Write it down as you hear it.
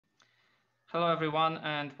Hello, everyone,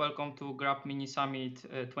 and welcome to GRUB Mini Summit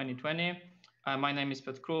 2020. My name is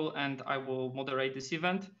Piotr and I will moderate this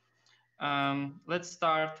event. Let's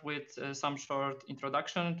start with some short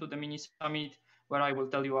introduction to the Mini Summit, where I will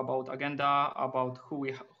tell you about agenda, about who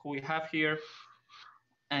we have here,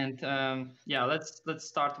 and let's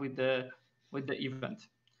start with the event.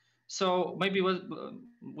 So maybe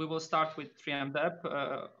we will start with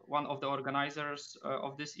 3MDEP, one of the organizers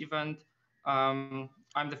of this event.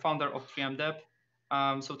 I'm the founder of 3MDEP.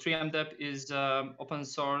 So 3MDEP is an open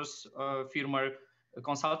source firmware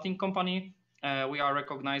consulting company. We are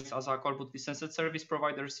recognized as a core boot licensed service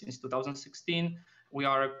provider since 2016. We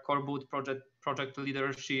are core boot project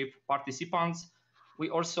leadership participants. We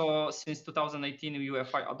also, since 2018,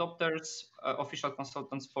 UEFI adopters, official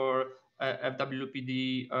consultants for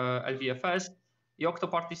FWPD LVFS,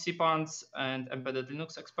 Yocto participants, and embedded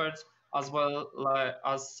Linux experts, as well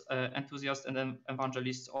as enthusiasts and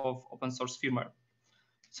evangelists of open source firmware.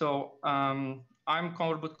 So I'm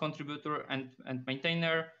core boot contributor and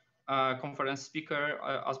maintainer, conference speaker,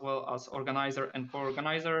 as well as organizer and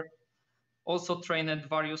co-organizer. Also trained at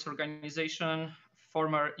various organizations,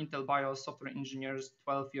 former Intel BIOS software engineers,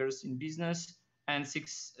 12 years in business, and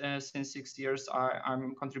since 6 years,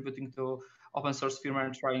 I'm contributing to open source firmware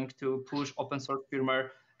and trying to push open source firmware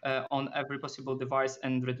on every possible device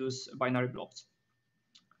and reduce binary blobs.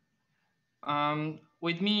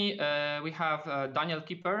 With me, we have Daniel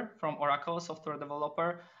Kipper from Oracle, software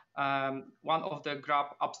developer, one of the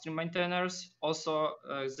GRUB upstream maintainers, also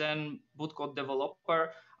Zen bootcode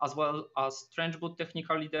developer, as well as Trench boot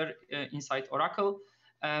technical leader inside Oracle.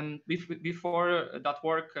 Before that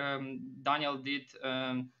work, Daniel did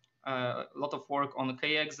a lot of work on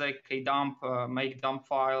kexec, kdump, make dump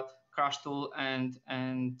file, crash tool, and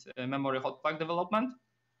memory hot plug development.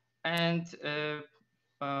 And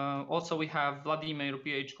also we have Vladimir,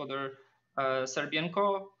 PH coder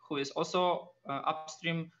Serbienko, who is also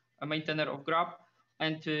upstream maintainer of GRUB.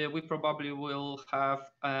 And we probably will have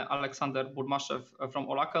Alexander Burmashev from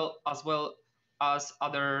Oracle, as well as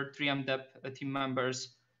other 3MDEP team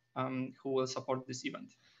members who will support this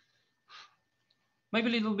event. Maybe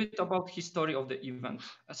a little bit about history of the event.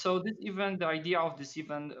 So this event, the idea of this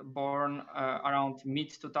event born around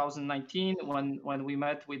mid-2019 when we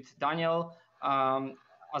met with Daniel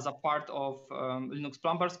as a part of Linux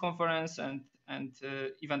Plumbers Conference and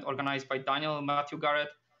event organized by Daniel, Matthew Garrett.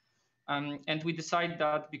 And we decided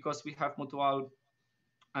that because we have mutual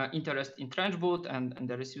interest in Trench boot and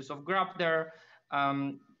there is use of GRUB there,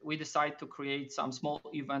 we decided to create some small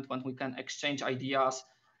event when we can exchange ideas.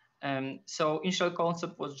 So initial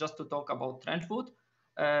concept was just to talk about Trench boot,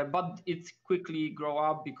 but it quickly grew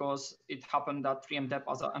up because it happened that 3MDEP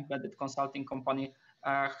as an embedded consulting company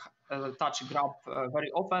touch GRUB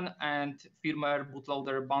very often, and firmware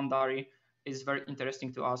bootloader boundary is very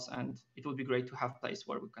interesting to us, and it would be great to have a place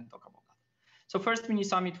where we can talk about that. So first mini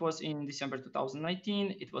summit was in December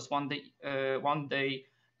 2019. It was one day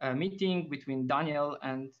meeting between Daniel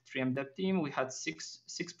and 3MDEP team. We had six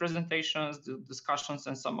presentations. The discussions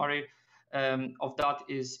and summary of that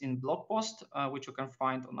is in blog post, which you can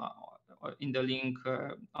find in the link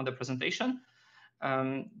on the presentation.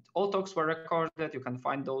 All talks were recorded. You can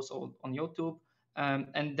find those all on YouTube.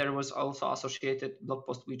 And there was also associated blog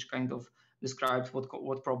post which kind of describes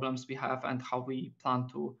what problems we have and how we plan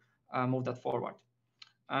to move that forward.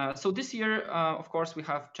 So this year, of course, we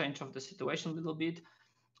have changed of the situation a little bit.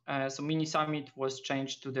 So mini summit was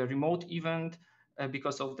changed to the remote event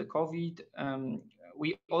because of the COVID.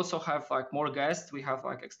 We also have like more guests. We have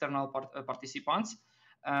like external participants,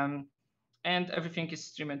 and everything is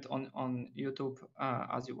streamed on YouTube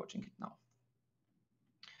as you're watching it now.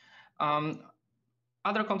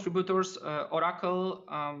 Other contributors, Oracle.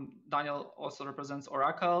 Daniel also represents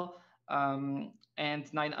Oracle, and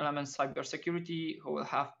 9-Elements Cybersecurity, who will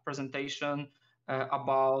have presentation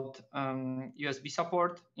about USB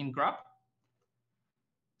support in GRUB.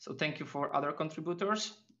 So thank you for other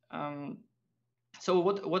contributors. So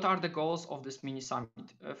what are the goals of this mini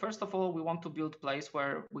summit? First of all, we want to build a place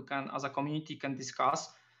where we can, as a community, can discuss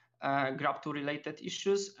GRUB2 related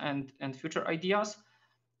issues and future ideas.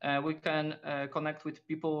 We can connect with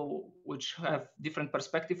people which have different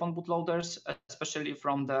perspective on bootloaders, especially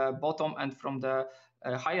from the bottom and from the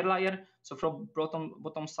higher layer. So from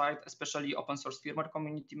bottom side, especially open source firmware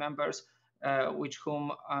community members, with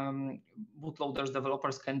whom bootloaders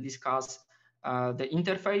developers can discuss the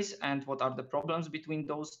interface and what are the problems between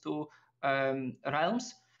those two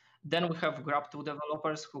realms. Then we have GRUB2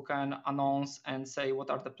 developers who can announce and say what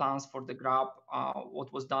are the plans for the GRUB,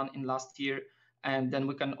 what was done in last year. And then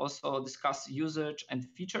we can also discuss usage and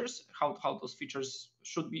features, how those features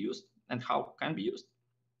should be used. and how can be used.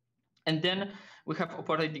 And then we have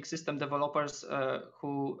operating system developers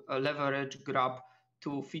who leverage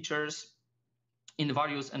GRUB2 features in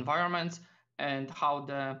various environments, and how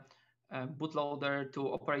the bootloader to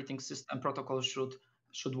operating system protocol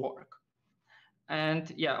should work.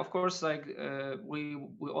 And yeah, of course, like we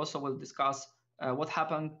also will discuss what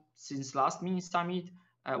happened since last mini summit,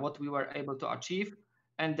 what we were able to achieve,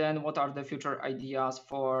 and then what are the future ideas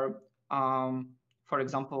for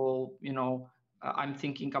example, I'm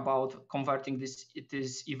thinking about converting this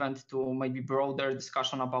event to maybe broader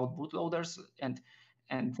discussion about bootloaders and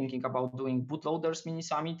thinking about doing bootloaders mini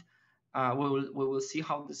summit. We will see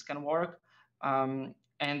how this can work. And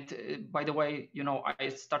by the way, I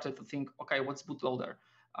started to think, okay, what's bootloader?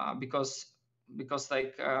 Because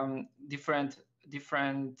like different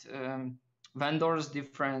vendors,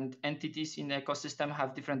 different entities in the ecosystem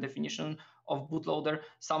have different definition of bootloader.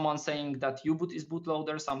 Someone saying that U-boot is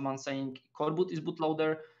bootloader, someone saying core boot is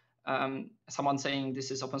bootloader, someone saying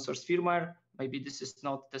this is open source firmware. Maybe this is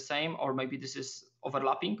not the same, or maybe this is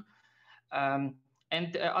overlapping. And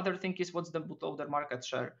the other thing is, what's the bootloader market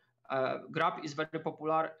share? GRUB is very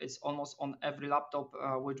popular. It's almost on every laptop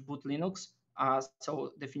which boot Linux.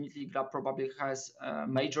 So definitely GRUB probably has a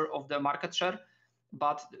major of the market share,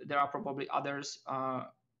 but there are probably others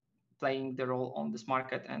playing the role on this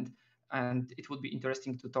market, and it would be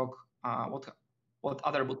interesting to talk what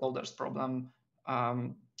other bootloaders problem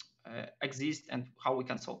exist and how we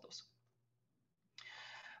can solve those.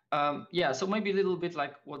 Yeah, so maybe a little bit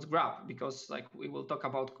like what's GRUB, because like we will talk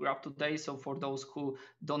about GRUB today. So for those who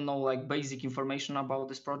don't know like basic information about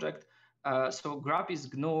this project, so GRUB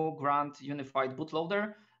is GNU Grand Unified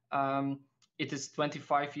Bootloader. It is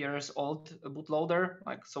 25 years old bootloader,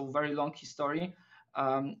 like so very long history.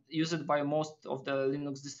 Used by most of the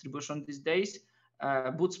Linux distribution these days.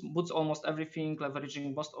 Boots almost everything,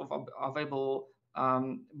 leveraging most of available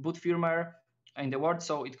boot firmware in the world.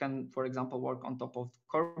 So it can, for example, work on top of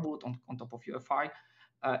core boot, on top of UEFI.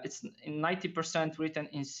 It's in 90% written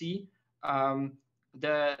in C. The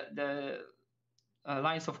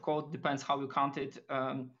lines of code depends how you count it.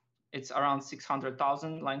 It's around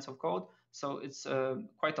 600,000 lines of code. So it's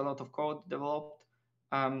quite a lot of code developed.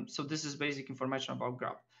 So this is basic information about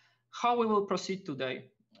GRUB. How we will proceed today.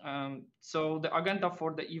 So the agenda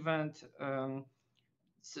for the event,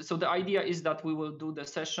 so the idea is that we will do the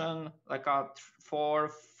session like a 2 or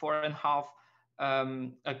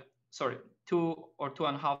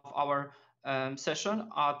 2.5 hour session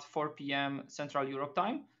at 4 p.m. Central Europe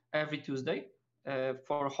time every Tuesday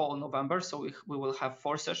for whole November. So we will have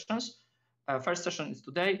 4 sessions. First session is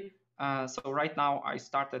today. So right now I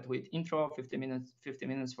started with intro, 50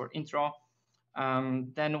 minutes for intro.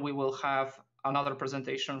 Then we will have another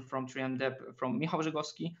presentation from 3M Dev from Michał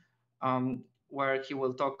Brzegowski, where he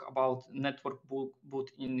will talk about network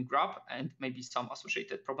boot in GRUB and maybe some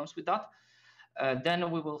associated problems with that. Then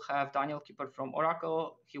we will have Daniel Kipper from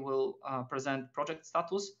Oracle. He will present project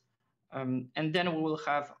status. And then we will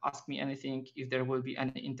have Ask Me Anything if there will be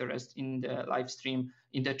any interest in the live stream,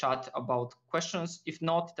 in the chat about questions. If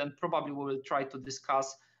not, then probably we will try to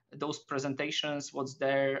discuss those presentations, what's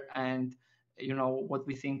there, and what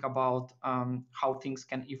we think about how things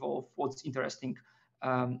can evolve, what's interesting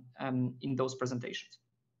in those presentations.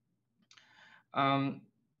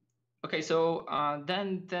 Okay, so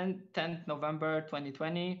then 10th November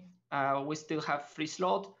 2020, we still have free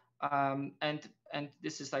slot. And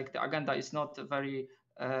this is like the agenda is not very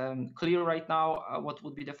clear right now. What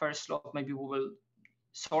would be the first slot? Maybe we will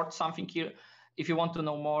sort something here. If you want to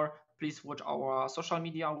know more, please watch our social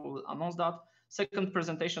media. We will announce that. Second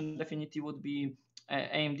presentation definitely would be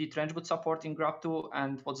AMD Trench Boot support in GRUB2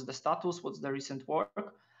 and what's the status, what's the recent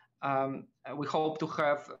work. We hope to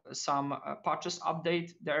have some patches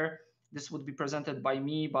update there. This would be presented by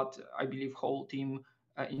me, but I believe whole team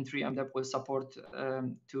in 3M Dev will support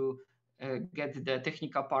to get the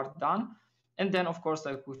technical part done. And then, of course,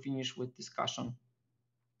 like we finish with discussion.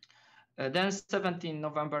 Then 17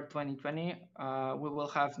 November 2020, we will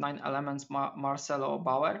have 9 Elements Marcelo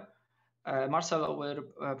Bauer. Marcelo will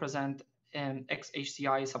present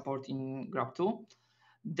XHCI support in GRUB2.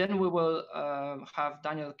 Then we will have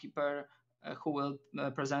Daniel Kipper, who will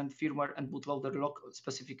present firmware and bootloader lock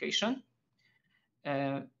specification.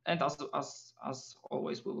 And as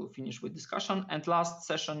always, we will finish with discussion. And last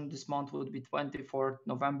session this month would be 24th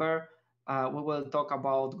November. We will talk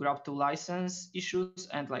about GRUB2 license issues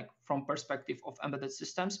and like from perspective of embedded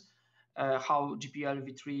systems, how GPL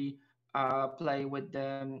v3 play with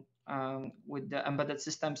the embedded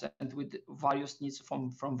systems and with various needs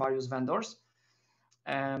from various vendors.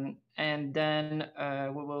 And then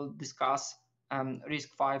we will discuss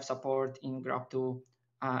RISC-V support in GRUB2,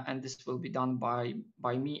 and this will be done by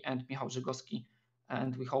me and Michał Żygowski,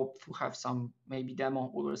 and we hope to have some maybe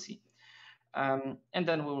demo, we will see. And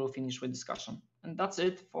then we will finish with discussion. And that's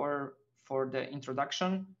it for the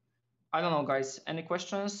introduction. I don't know, guys, any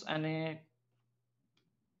questions?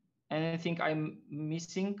 Anything I'm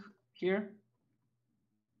missing here?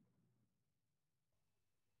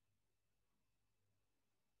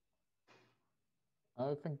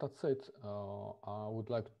 I think that's it. I would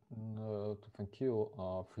like to thank you,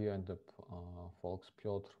 three and the folks,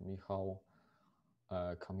 Piotr, Michał,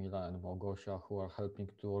 Kamila, and Małgosia, who are helping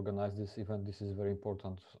to organize this event. This is very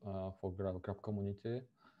important for GRUB community,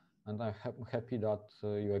 and I'm happy that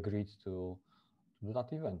you agreed to do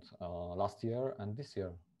that event last year and this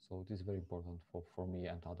year. So this is very important for me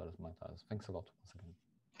and others, Matthias. Thanks a lot once again.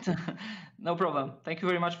 No problem. Thank you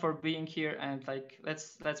very much for being here, and like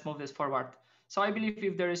let's move this forward. So I believe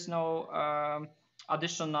if there is no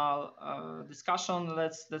additional discussion,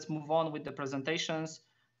 let's move on with the presentations.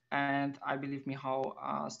 And I believe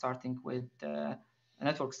Michał starting with the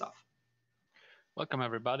network stuff. Welcome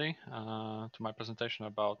everybody to my presentation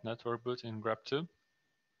about network boot in GRUB2.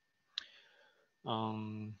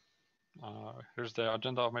 Here's the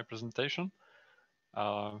agenda of my presentation.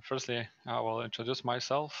 Firstly, I will introduce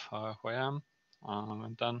myself, who I am,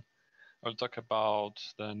 and then I'll talk about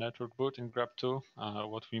the network boot in GRUB2,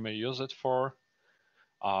 what we may use it for,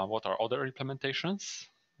 what are other implementations,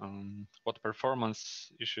 what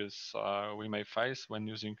performance issues we may face when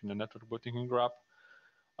using the network booting in GRUB,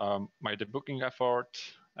 my debugging effort,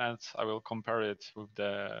 and I will compare it with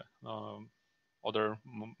the other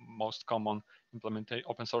most common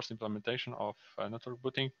open source implementation of network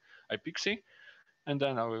booting, iPXE, and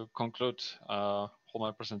then I will conclude all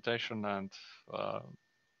my presentation and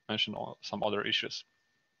mention some other issues.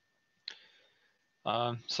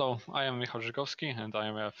 So I am Michał Żygowski, and I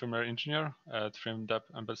am a firmware engineer at FreeMDEP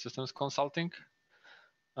Embedded Systems Consulting.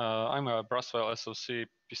 I'm a Braswell SoC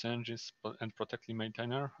PC Engines and Protectly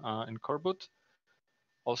maintainer in coreboot.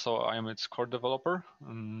 Also, I am its core developer.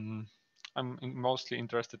 I'm mostly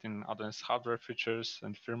interested in advanced hardware features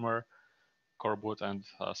and firmware, coreboot, and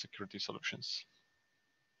security solutions.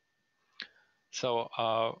 So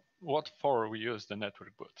what for we use the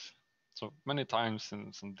network boot? So many times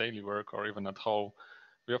in some daily work or even at home,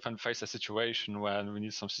 we often face a situation when we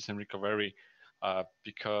need some system recovery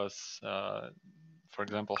because, for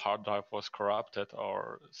example, hard drive was corrupted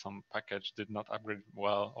or some package did not upgrade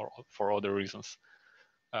well or for other reasons.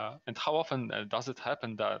 And how often does it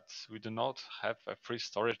happen that we do not have a free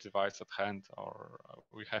storage device at hand, or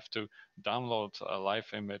we have to download a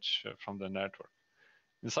live image from the network?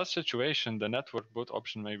 In such situation, the network boot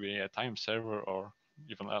option may be a time saver or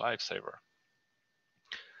even a lifesaver.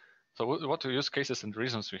 So what use cases and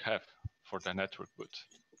reasons we have for the network boot?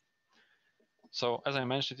 So as I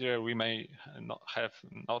mentioned here, we may not have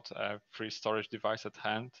a free storage device at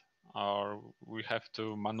hand, or we have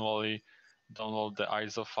to manually download the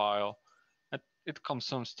ISO file. It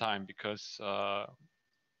consumes time because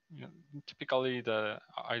you know, typically the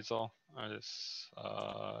ISO is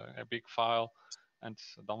a big file, and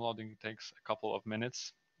downloading takes a couple of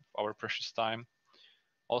minutes of our precious time.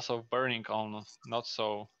 Also, burning on not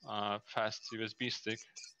so fast USB stick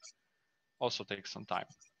also takes some time.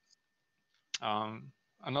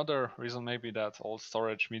 Another reason may be that all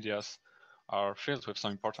storage medias are filled with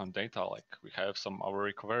some important data, like we have some our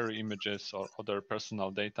recovery images or other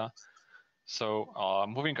personal data. So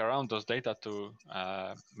moving around those data to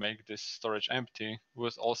make this storage empty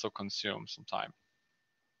would also consume some time.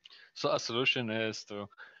 So a solution is to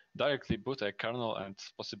directly boot a kernel and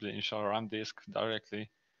possibly install a RAM disk directly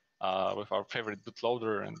with our favorite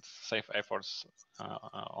bootloader and save efforts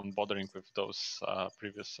on bothering with those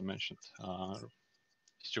previously mentioned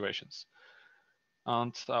situations.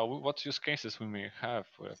 And what use cases we may have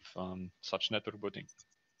with such network booting?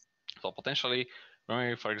 So potentially, we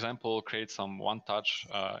may, for example, create some one-touch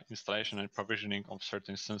installation and provisioning of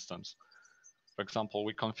certain systems. For example,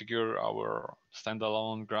 we configure our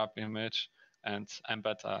standalone GRUB image and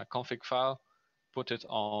embed a config file, put it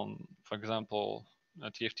on, for example, a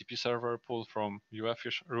TFTP server, pull from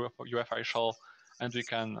UEFI shell, and we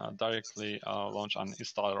can directly launch an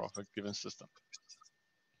installer of a given system.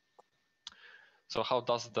 So how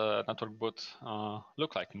does the network boot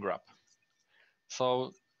look like in GRUB?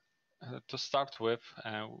 So to start with,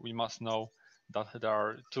 we must know that there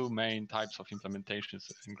are two main types of implementations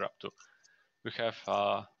in GRUB2. We have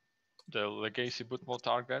the legacy boot mode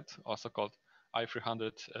target, also called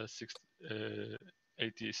i386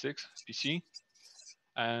 PC.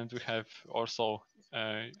 And we have also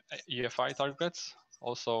EFI targets,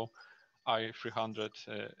 also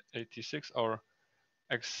i386 or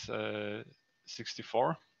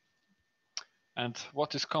x64. And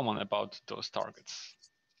what is common about those targets?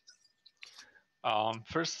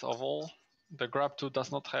 First of all, the GRUB2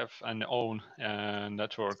 does not have an own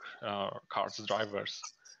network cards drivers.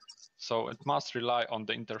 So it must rely on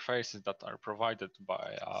the interfaces that are provided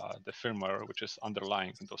by the firmware, which is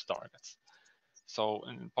underlying those targets. So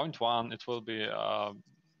in point one, it will be a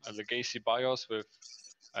legacy BIOS with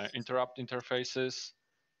interrupt interfaces.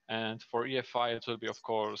 And for EFI, it will be, of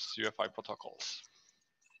course, UEFI protocols.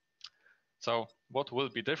 So what will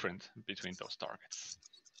be different between those targets?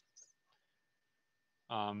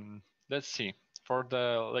 Let's see. For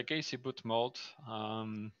the legacy boot mode,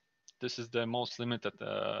 this is the most limited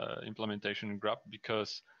implementation in GRUB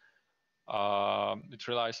because it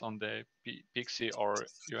relies on the PXE or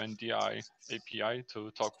UNDI API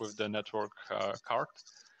to talk with the network card.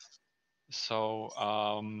 So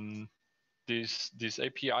this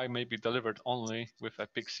API may be delivered only with a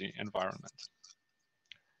PXE environment.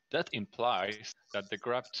 That implies that the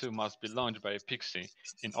GRUB2 must be launched by a PXE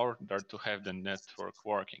in order to have the network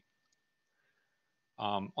working.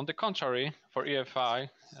 On the contrary, for EFI,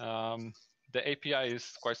 the API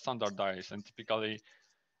is quite standardized and typically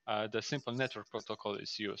the simple network protocol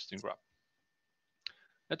is used in GRUB.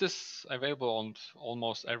 It is available on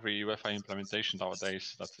almost every UEFI implementation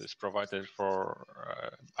nowadays that is provided for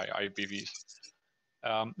by IPVs.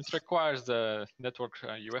 It requires the network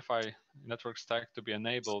UEFI network stack to be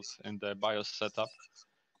enabled in the BIOS setup.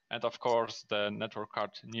 And of course, the network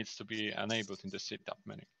card needs to be enabled in the setup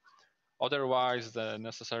menu. Otherwise, the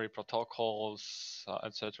necessary protocols,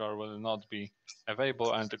 etc., will not be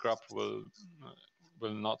available, and the GRUB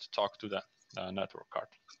will not talk to the network card.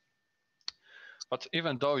 But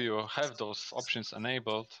even though you have those options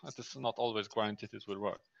enabled, it is not always guaranteed it will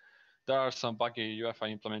work. There are some buggy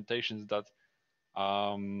UEFI implementations that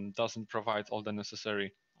doesn't provide all the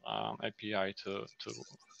necessary API to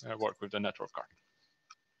work with the network card.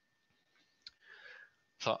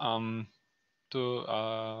 So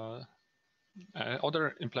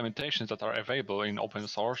other implementations that are available in open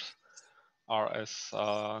source are as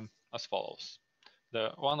follows.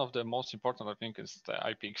 One of the most important, I think, is the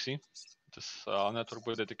IPXE. This network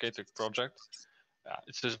with dedicated project.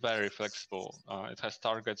 It is very flexible. It has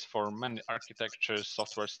targets for many architectures,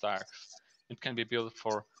 software stacks. It can be built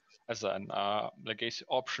for as an legacy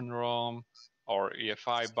option ROM or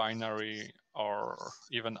EFI binary or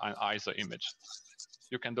even an ISO image.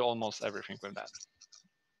 You can do almost everything with that.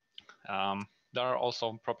 There are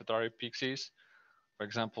also proprietary PXEs, for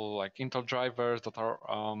example, like Intel drivers that are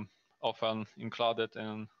often included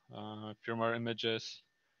in firmware images.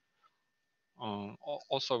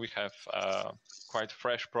 Also, we have a quite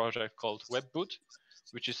fresh project called WebBoot,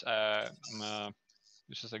 which is a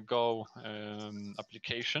Go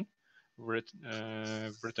application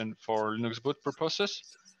written for Linux boot purposes,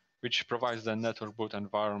 which provides the network boot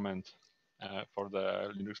environment for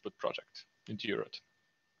the Linux boot project into Europe.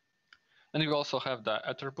 And we also have the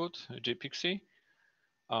Etherboot gPXE.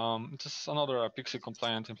 It is another PXE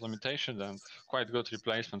compliant implementation and quite good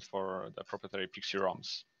replacement for the proprietary PXE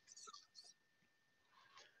ROMs.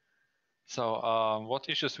 So what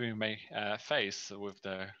issues we may face with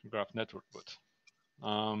the GRUB network boot?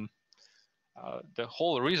 The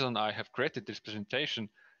whole reason I have created this presentation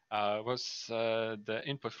was the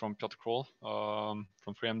input from Piotr Król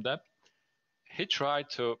from FreeMDeb. He tried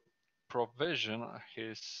to provision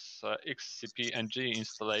his XCP-ng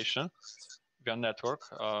installation via network,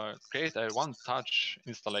 create a one-touch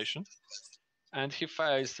installation, and he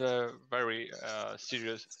faced very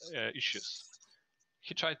serious issues.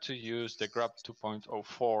 He tried to use the GRUB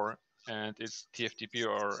 2.04 and its TFTP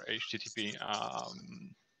or HTTP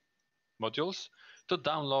modules to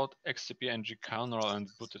download XCP-ng kernel and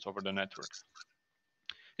boot it over the network.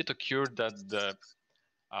 It occurred that the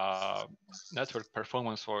network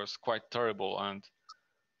performance was quite terrible and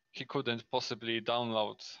he couldn't possibly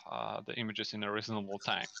download the images in a reasonable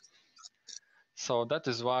time. So that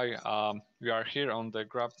is why we are here on the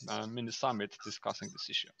GRUB mini summit discussing this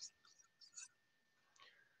issue.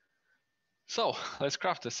 So let's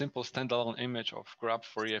craft a simple standalone image of GRUB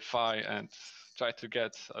for EFI and try to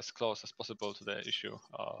get as close as possible to the issue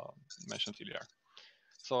mentioned earlier.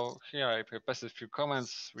 So here I pasted a few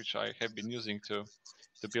comments which I have been using to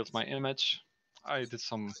build my image. I did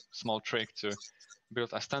some small trick to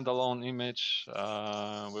build a standalone image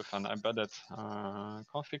with an embedded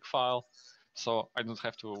config file, so I don't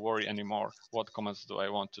have to worry anymore what comments do I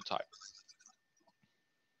want to type.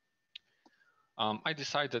 I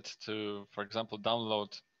decided to, for example,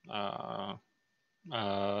 download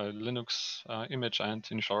Linux image and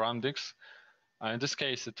initial RAM disks. In this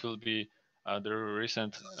case, it will be the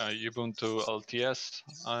recent Ubuntu LTS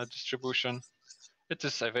distribution. It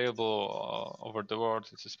is available over the world.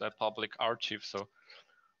 It is a public archive, so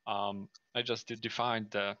I just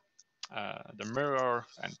defined the mirror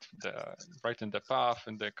and written the path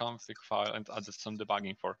in the config file and added some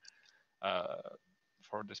debugging for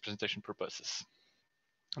this presentation purposes.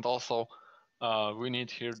 And also, we need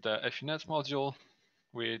here the FENet module,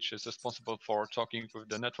 which is responsible for talking with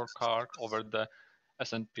the network card over the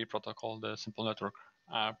SNP protocol, the simple network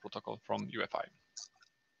protocol from UEFI.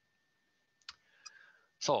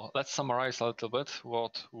 So let's summarize a little bit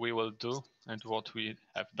what we will do and what we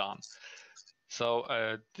have done. So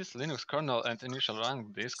this Linux kernel and initial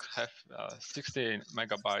RAM disk have 16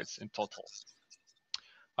 megabytes in total.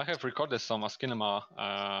 I have recorded some ASCII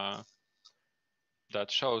that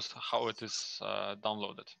shows how it is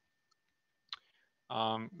downloaded.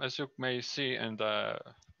 As you may see in the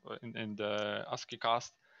ASCII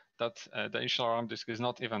cast, that the initial RAM disk is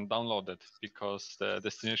not even downloaded because the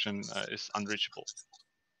destination is unreachable.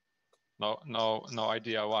 No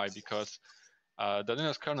idea why, because the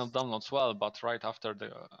Linux kernel downloads well, but right after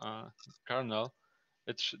the kernel,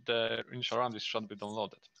 the initial RAM disk should be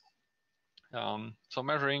downloaded. So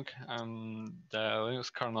measuring the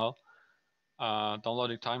Linux kernel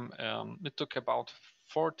downloading time, it took about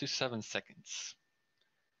 47 seconds.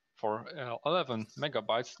 For 11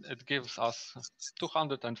 megabytes, it gives us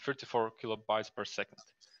 234 kilobytes per second.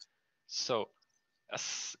 So a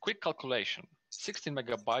quick calculation, 16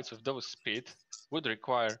 megabytes with those speed would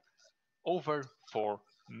require over 4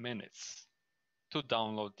 minutes to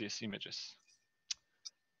download these images.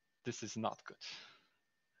 This is not good.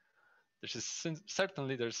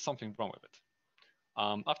 Certainly there's something wrong with it.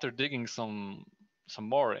 After digging some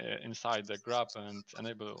more inside the GRUB and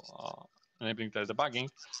enabling the debugging,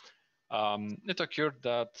 it occurred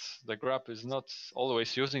that the GRUB is not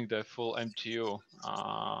always using the full MTU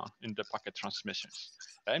in the packet transmissions.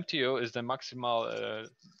 The MTU is the maximal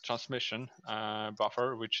transmission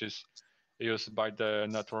buffer, which is used by the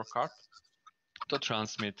network card to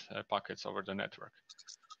transmit packets over the network.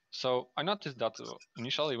 So I noticed that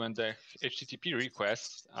initially when the HTTP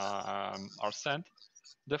requests are sent,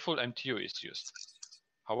 the full MTU is used.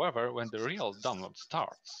 However, when the real download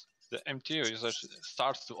starts, the MTU usage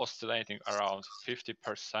starts to oscillating around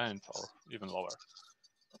 50% or even lower.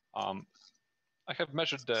 I have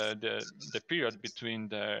measured the period between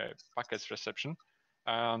the packets reception,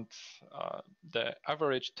 and the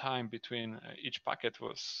average time between each packet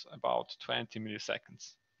was about 20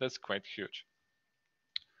 milliseconds. That's quite huge.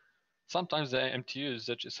 Sometimes the MTU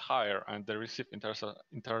usage is higher and the receive intervals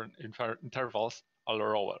are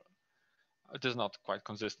lower. It is not quite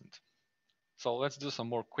consistent. So let's do some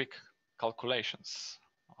more quick calculations.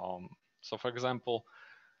 So for example,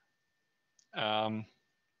 we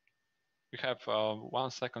have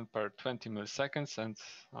 1 second per 20 milliseconds, and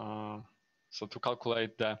so to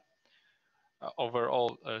calculate the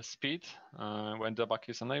overall speed when debug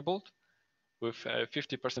is enabled with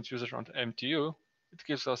 50% usage on MTU, it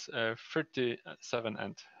gives us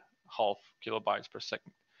 37.5 kilobytes per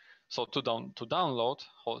second. So to download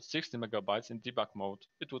whole 60 megabytes in debug mode,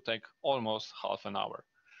 it would take almost half an hour.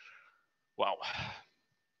 Wow.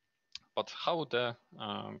 But how the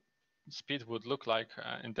speed would look like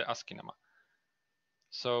in the ASCII.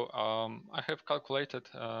 So I have calculated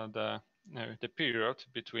the period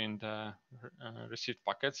between the received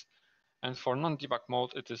packets, and for non-debug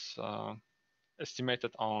mode, it is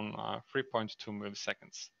estimated on 3.2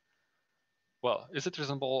 milliseconds. Well, is it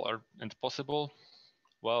reasonable and possible?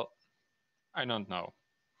 Well, I don't know.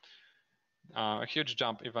 A huge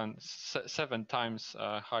jump, even 7 times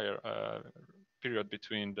higher period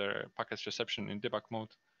between the packets reception in debug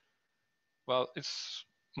mode. Well, it's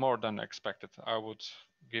more than expected. I would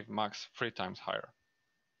give max 3 times higher.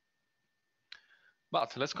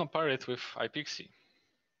 But let's compare it with iPXE.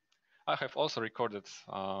 I have also recorded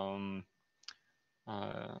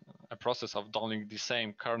a process of downloading the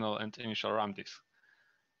same kernel and initial RAM disk.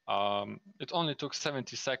 It only took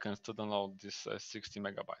 70 seconds to download this 60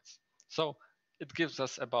 megabytes. So it gives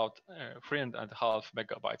us about 3.5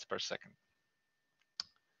 megabytes per second.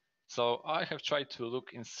 So I have tried to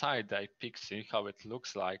look inside the iPXE, how it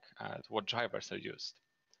looks like and what drivers are used.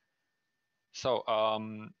 So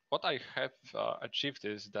what I have achieved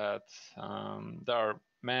is that there are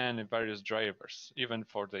many various drivers, even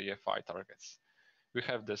for the EFI targets. We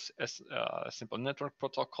have this simple network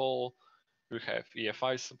protocol, we have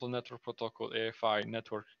EFI simple network protocol, EFI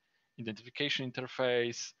network identification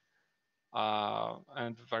interface,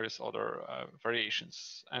 and various other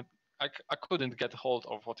variations. And I couldn't get hold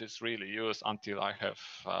of what is really used until I have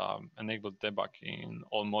enabled debug in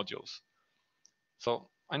all modules. So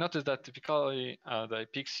I noticed that typically the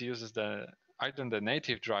Pixie uses either the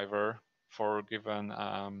native driver for given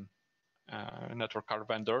network card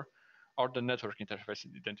vendor or the network interface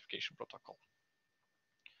identification protocol.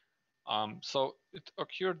 So it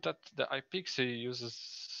occurred that the iPixie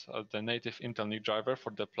uses the native Intel NIC driver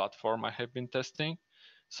for the platform I have been testing.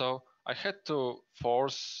 So I had to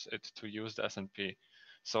force it to use the SNP.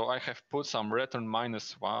 So I have put some return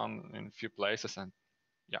 -1 in a few places, and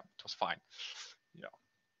yeah, it was fine. Yeah.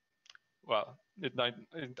 Well,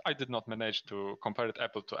 I did not manage to compare it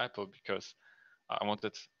apple to apple because I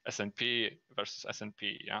wanted SNP versus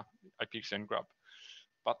SNP, yeah, iPixie and GRUB.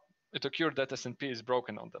 But it occurred that SNP is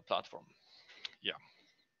broken on the platform. Yeah.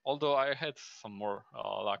 Although I had some more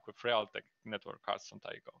luck with Realtek network cards some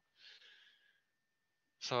time ago.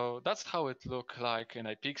 So that's how it looked like in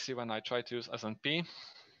iPixie when I tried to use SNP.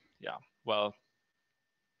 Yeah, well,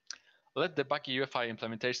 let the buggy UEFI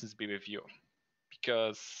implementations be with you,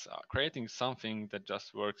 because creating something that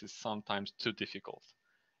just works is sometimes too difficult,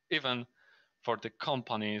 even for the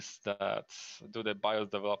companies that do the BIOS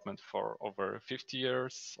development for over 50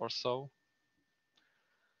 years or so.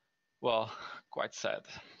 Well, quite sad.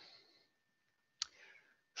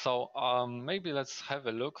 So maybe let's have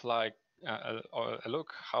a look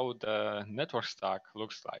how the network stack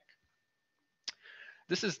looks like.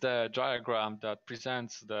 This is the diagram that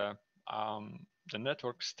presents the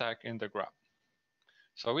network stack in the GRUB.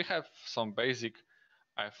 So we have some basic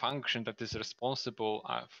function that is responsible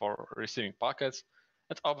for receiving packets,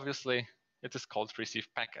 and obviously it is called receive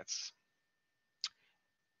packets.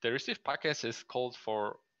 The receive packets is called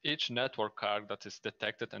for each network card that is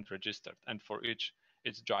detected and registered, and for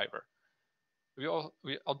its driver.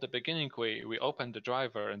 At the beginning, we open the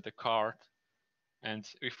driver and the card, and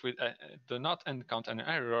if we do not encounter an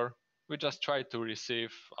error, we just try to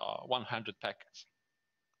receive 100 packets.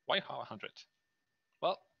 Why 100?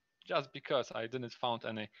 Well, just because I didn't find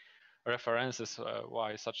any references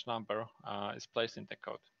why such number is placed in the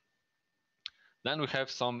code. Then we have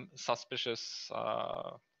some suspicious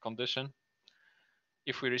condition.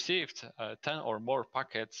 If we received 10 or more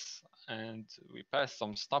packets and we pass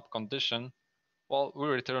some stop condition, well, we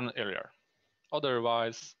return error.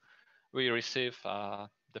 Otherwise, we receive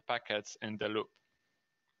the packets in the loop.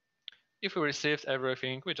 If we received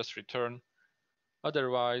everything, we just return.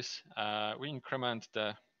 Otherwise, we increment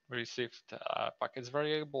the received packets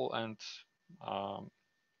variable and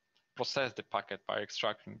process the packet by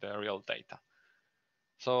extracting the real data.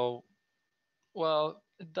 So, well,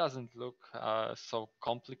 it doesn't look so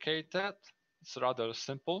complicated. It's rather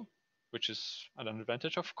simple, which is an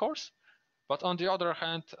advantage, of course. But on the other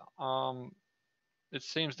hand, it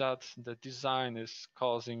seems that the design is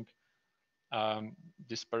causing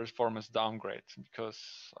this performance downgrade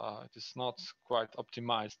because it is not quite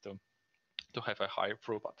optimized to have a high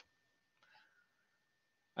throughput.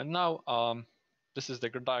 And now this is the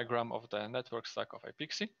diagram of the network stack of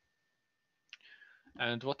iPixie.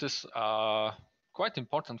 And what is quite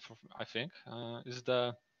important, I think, is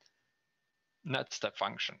the net step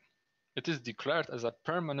function. It is declared as a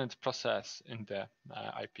permanent process in the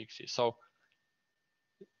iPixie. So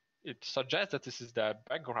it suggests that this is the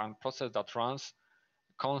background process that runs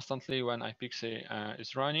constantly when iPixie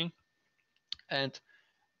is running and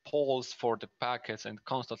polls for the packets and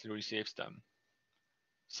constantly receives them.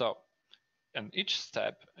 So, and each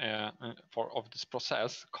step of this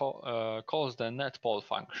process calls the net poll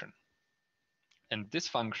function. And this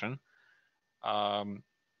function,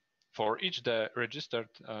 for each the registered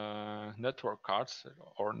network cards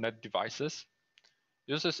or net devices,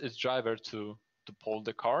 uses its driver to poll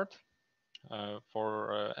the card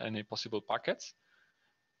for any possible packets.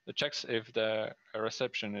 It checks if the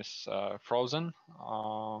reception is frozen.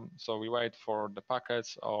 So we wait for the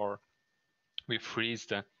packets, or we freeze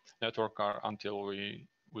the network card until we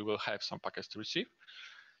will have some packets to receive.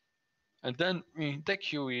 And then we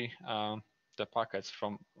dequeue the packets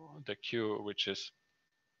from the queue, which is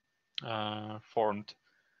formed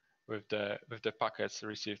with the packets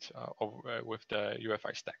received with the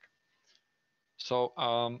UEFI stack. So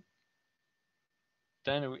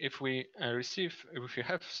then if we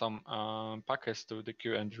have some packets to the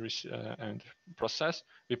queue and process,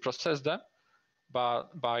 we process them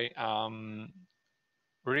by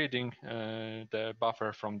reading the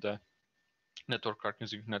buffer from the network card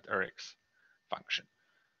using netrx function.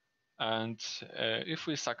 And if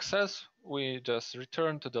we success, we just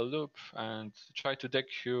return to the loop and try to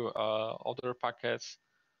dequeue other packets.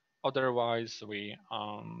 Otherwise, we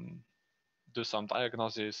do some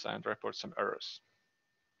diagnosis and report some errors.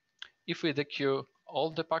 If we dequeue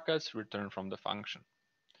all the packets, return from the function.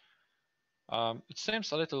 It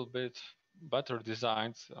seems a little bit better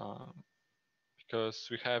designed because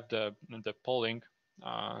we have the polling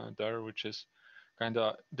there, which is kind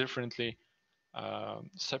of differently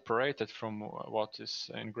separated from what is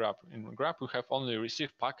in GRUB. In GRUB, we have only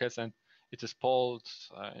received packets and it is polled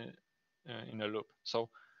in a loop. So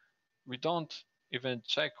we don't even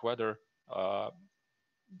check whether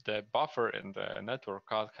the buffer in the network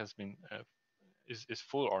card has been is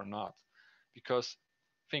full or not, because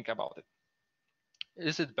think about it.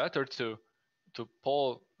 Is it better to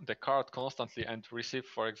poll the card constantly and receive,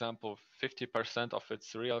 for example, 50% of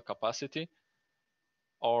its real capacity,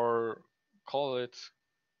 or call it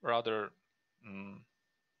rather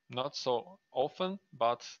not so often,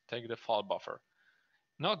 but take the full buffer?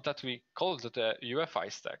 Not that we call it the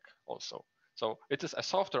UEFI stack also. So it is a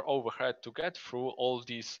software overhead to get through all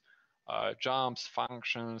these jumps,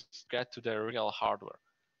 functions, get to the real hardware.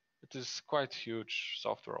 It is quite huge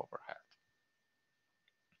software overhead.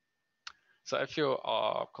 So a few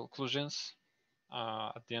conclusions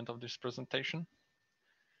at the end of this presentation.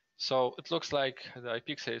 So it looks like the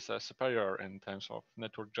iPXE is superior in terms of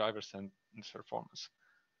network drivers and performance.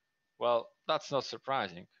 Well, that's not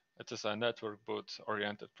surprising. It is a network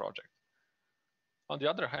boot-oriented project. On the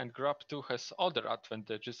other hand, GRUB2 has other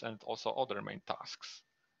advantages and also other main tasks.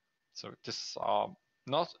 So it is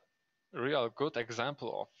not a real good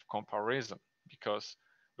example of comparison, because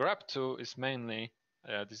GRUB2 is mainly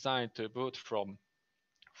designed to boot from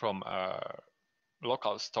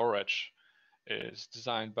local storage, is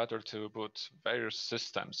designed better to boot various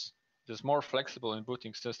systems. It is more flexible in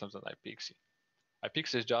booting systems than iPXE.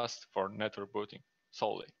 iPXE is just for network booting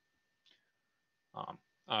solely.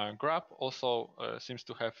 GRUB also seems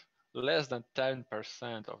to have less than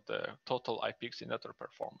 10% of the total iPXE network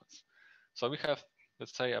performance. So we have,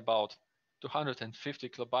 let's say, about 250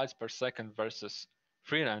 kilobytes per second versus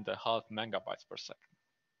 3.5 megabytes per second.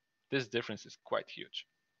 This difference is quite huge.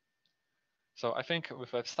 So I think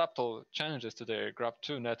with subtle changes to the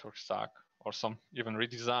GRUB2 network stack, or some even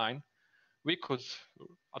redesign, we could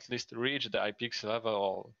at least reach the iPXE level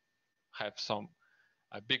or have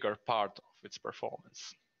a bigger part of its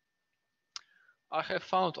performance. I have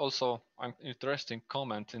found also an interesting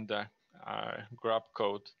comment in the GRUB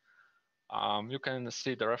code. You can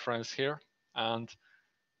see the reference here, and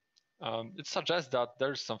it suggests that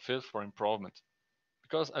there's some field for improvement.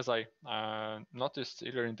 Because as I noticed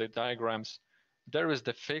earlier in the diagrams, there is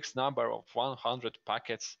the fixed number of 100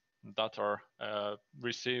 packets that are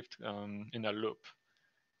received in a loop.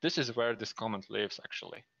 This is where this comment lives,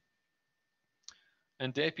 actually.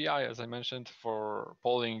 And the API, as I mentioned, for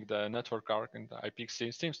polling the network arc and the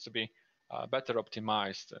iPXE seems to be better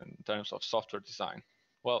optimized in terms of software design.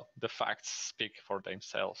 Well, the facts speak for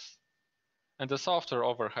themselves. And the software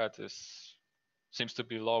overhead seems to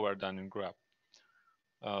be lower than in GRUB.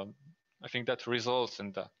 I think that results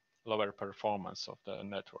in the lower performance of the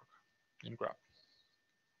network in GRUB.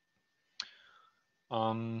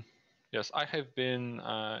 Yes, I have been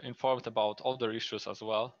informed about other issues as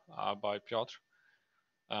well by Piotr.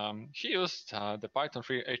 He used the Python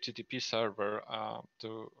 3 HTTP server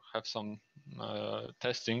to have some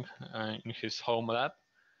testing in his home lab.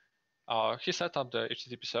 He set up the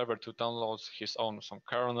HTTP server to download his own some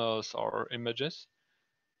kernels or images.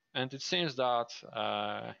 And it seems that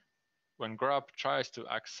when GRUB tries to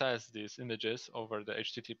access these images over the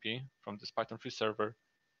HTTP from this Python 3 server,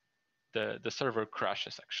 the server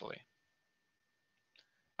crashes actually.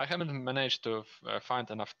 I haven't managed to find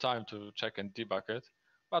enough time to check and debug it,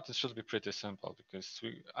 but it should be pretty simple because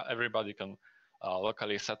everybody can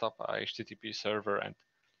locally set up a HTTP server and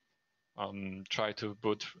try to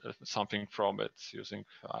boot something from it using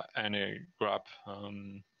any GRUB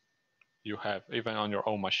you have, even on your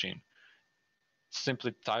own machine.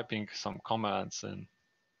 Simply typing some commands in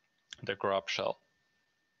the GRUB shell.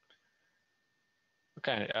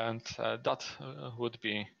 Okay, and that would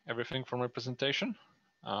be everything from my presentation.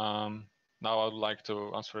 Now I would like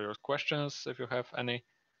to answer your questions if you have any.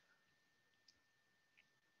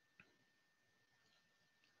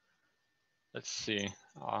 Let's see.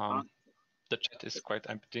 The chat is quite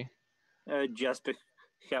empty. Just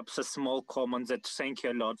perhaps a small comment that thank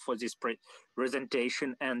you a lot for this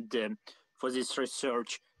presentation and for this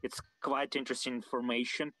research. It's quite interesting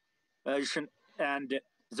information. And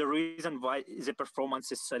the reason why the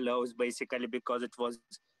performance is so low is basically because it was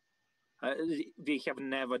we have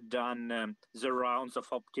never done the rounds of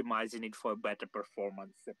optimizing it for better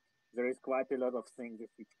performance. There is quite a lot of things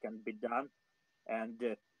which can be done,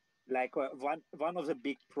 and like one of the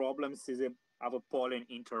big problems is our polling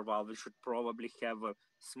interval. We should probably have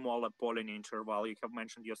smaller polling interval. You have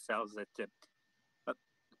mentioned yourselves that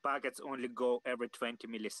packets only go every 20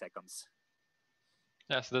 milliseconds.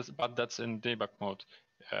 Yes, but that's in debug mode.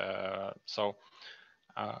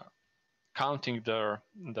 Counting the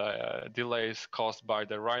delays caused by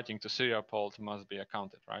the writing to serial port must be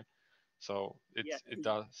accounted, right? So it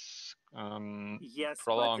does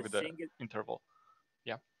prolong the interval.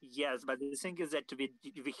 Yeah. Yes, but the thing is that we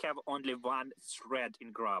have only one thread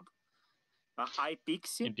in GRUB.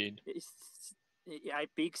 iPixie. Indeed.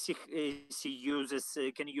 iPixie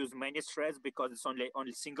can use many threads because it's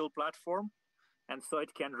only single platform, and so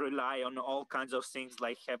it can rely on all kinds of things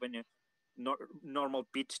like having a normal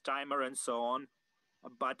pitch timer and so on.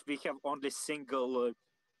 But we have only single.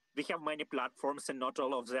 We have many platforms, and not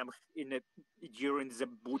all of them during the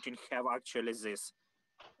booting have actually this.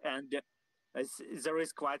 And there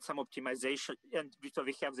is quite some optimization, and so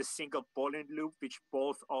we have the single polling loop, which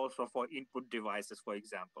polls also for input devices, for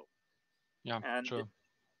example. Yeah, and true.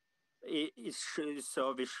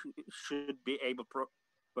 So we should be able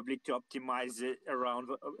probably to optimize it around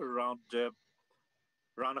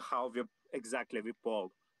how we exactly we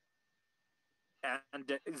poll. And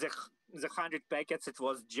the 100 packets, it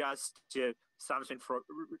was just something for,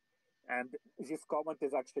 and this comment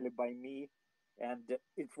is actually by me, and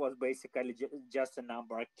it was basically just a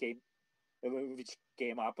number which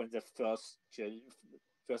came up in the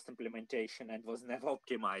first implementation and was never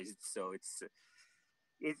optimized. So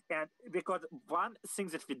and because one thing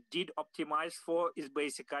that we did optimize for is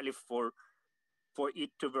basically for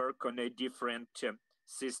it to work on a different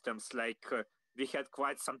systems. Like we had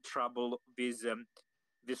quite some trouble with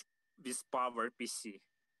PowerPC,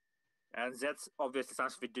 and that's obviously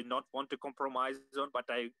something we did not want to compromise on. But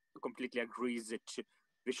I completely agree that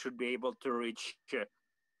we should be able to reach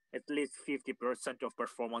at least 50% of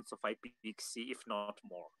performance of iPixie, if not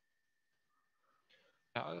more.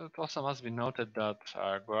 It also must be noted that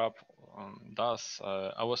GRUB does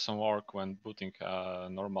awesome work when booting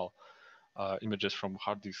normal images from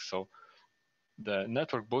hard disk. So the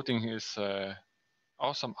network booting is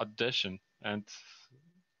awesome addition, and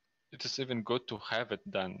it is even good to have it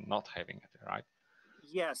than not having it, right?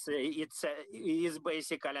 Yes, it is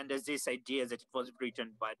basically under this idea that it was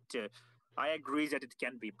written, but I agree that it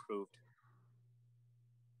can be improved.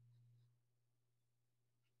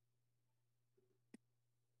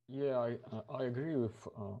 Yeah, I agree with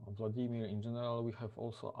Vladimir. In general, we have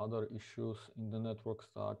also other issues in the network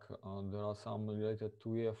stack. There are some related to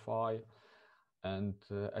EFI and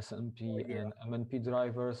SMP and MNP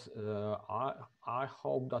drivers. I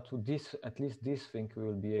hope that with this, at least this thing, we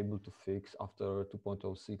will be able to fix after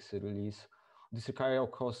 2.06 release. This requires,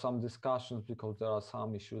 of course, some discussions because there are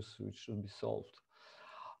some issues which should be solved.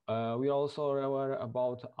 We are also aware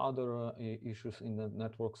about other issues in the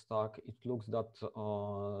network stack. It looks that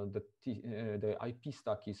the IP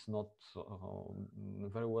stack is not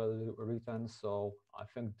very well written, so I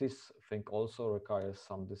think this thing also requires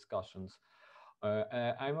some discussions.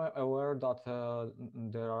 I'm aware that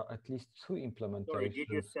there are at least 2 implementations. Sorry, did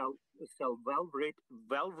you sell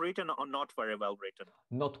well written or not very well written?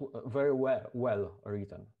 Not very well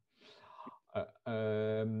written. I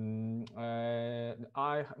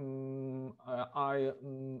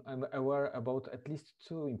am aware about at least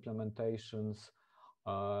 2 implementations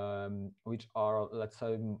which are, let's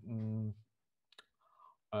say,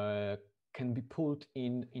 can be pulled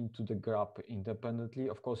into the GRUB independently.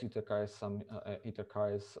 Of course, it requires some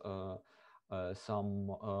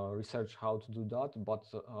research how to do that. But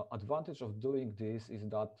advantage of doing this is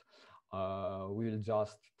that we'll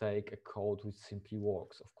just take a code which simply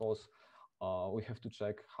works. Of course, we have to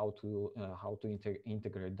check how to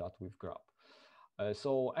integrate that with GRUB.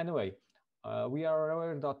 So anyway, we are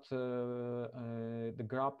aware that the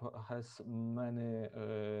GRUB has many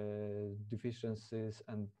deficiencies,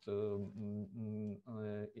 and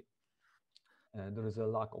there is a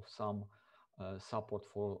lack of some support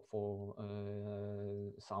for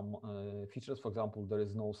some features. For example, there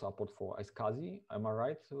is no support for iSCSI. Am I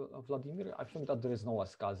right, Vladimir? I think that there is no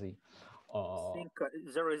iSCSI. I think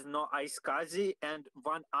there is no iSCSI, and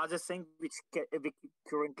one other thing which we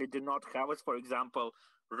currently do not have is, for example,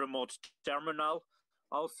 remote terminal.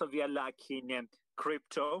 Also, we are lacking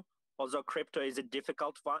crypto. Although crypto is a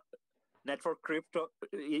difficult one, network crypto,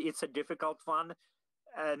 it's a difficult one,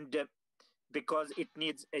 and because it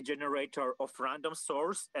needs a generator of random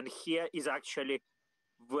source, and here is actually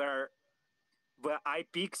where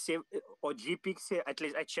iPixie or GPixie, at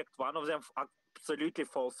least I checked one of them, absolutely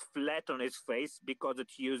falls flat on its face because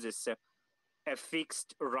it uses a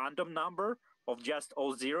fixed random number of just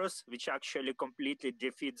all zeros, which actually completely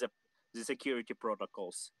defeats the security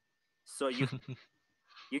protocols. So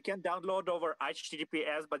You can download over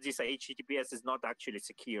HTTPS, but this HTTPS is not actually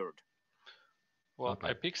secured. Well,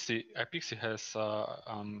 Okay. iPXE has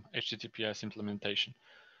HTTPS implementation,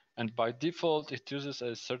 and by default it uses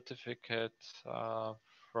a certificate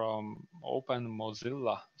from Open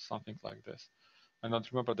Mozilla, something like this. I don't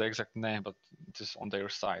remember the exact name, but it is on their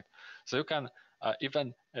site. So you can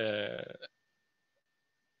even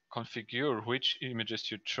configure which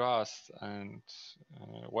images you trust and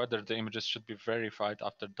whether the images should be verified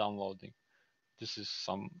after downloading. This is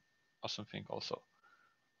some awesome thing also.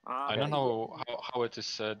 I don't know how it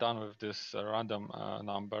is done with this random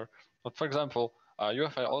number, but for example,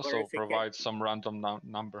 UFI also provides some random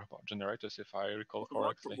number generators, if I recall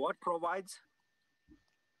correctly. What provides?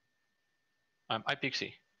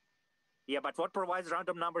 iPXE. Yeah, but what provides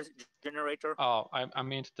random numbers generator? Oh, I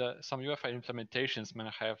mean some UFI implementations may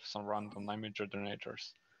have some random image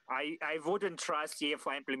generators. I wouldn't trust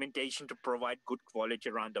UFI implementation to provide good quality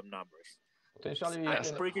random numbers. Potentially,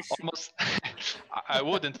 yes, almost. I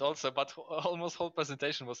wouldn't also, but almost whole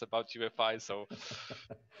presentation was about UFI. So,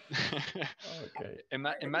 okay.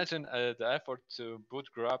 Imagine the effort to boot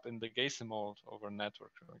GRUB in the GACE mode over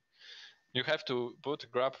network. Right? You have to boot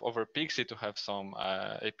GRUB over PXE to have some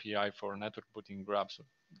API for network booting GRUB. So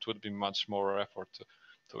it would be much more effort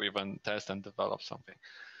to even test and develop something.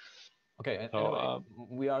 Okay, so,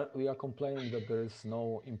 anyway, we are complaining that there is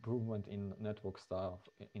no improvement in network stuff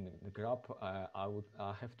in the GRUB.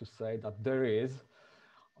 I have to say that there is,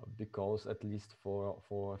 because at least for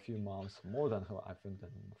a few months, more than I think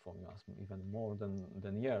than for us, even more than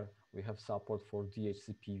a year, we have support for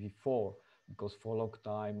DHCP because for a long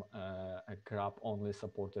time GRUB only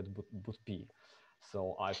supported bootp.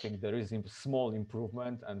 So I think there is a small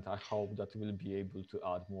improvement, and I hope that we'll be able to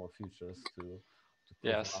add more features to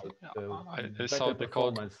yes, I saw the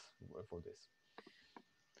performance code for this.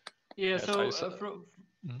 Yeah, yes, so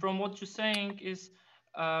from what you're saying is,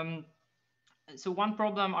 so one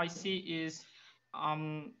problem I see is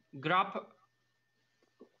GRUB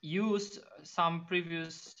use some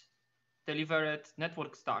previous delivered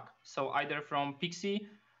network stack. So either from PXE,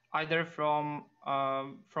 either from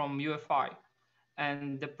UFI.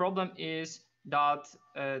 And the problem is that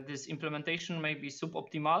this implementation may be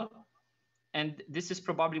suboptimal. And this is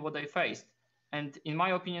probably what I faced. And in my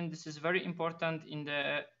opinion, this is very important in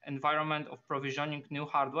the environment of provisioning new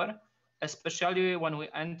hardware, especially when we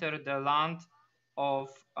enter the land of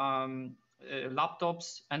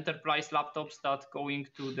laptops, enterprise laptops that going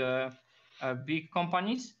to the big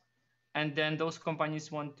companies. And then those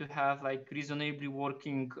companies want to have like reasonably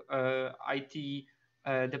working IT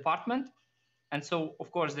department. And so,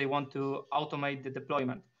 of course, they want to automate the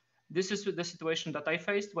deployment. This is the situation that I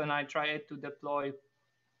faced when I tried to deploy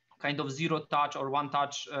kind of zero touch or one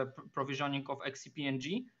touch provisioning of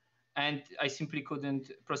XCP-ng, and I simply couldn't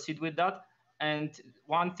proceed with that. And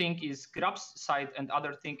one thing is GRUB's side, and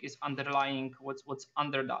other thing is underlying what's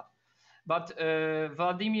under that. But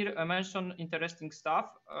Vladimir mentioned interesting stuff,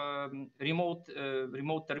 remote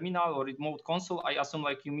terminal or remote console. I assume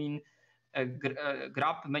like you mean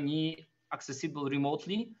GRUB menu accessible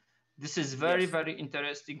remotely. This is very, yes, very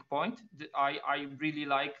interesting point. I really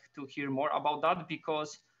like to hear more about that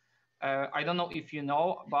because I don't know if you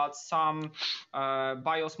know, but some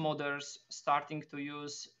BIOS modders starting to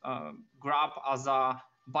use GRUB as a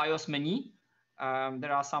BIOS menu.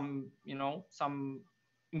 There are some, some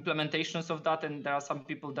implementations of that, and there are some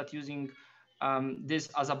people that using this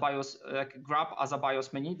as a BIOS, like GRUB as a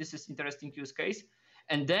BIOS menu. This is interesting use case.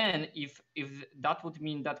 And then if that would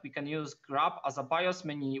mean that we can use GRUB as a BIOS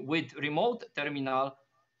menu with remote terminal,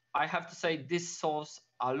 I have to say this solves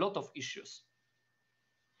a lot of issues.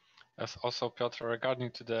 Yes, also Piotr,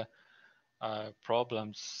 regarding to the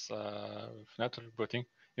problems with network booting,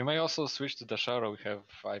 you may also switch to the Sharo. We have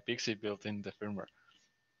iPXE built in the firmware.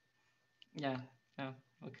 Yeah,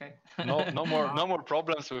 okay. no more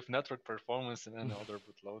problems with network performance and any other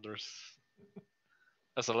bootloaders.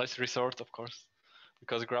 As a last resort, of course,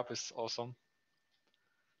 because GRUB is awesome.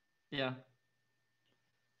 Yeah.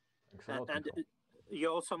 And you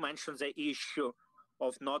also mentioned the issue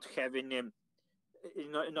of not having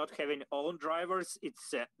own drivers.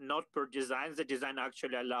 It's not per design. The design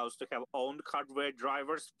actually allows to have own hardware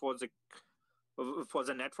drivers for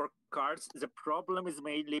the network cards. The problem is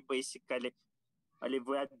mainly basically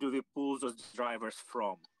where do we pull those drivers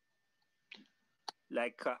from?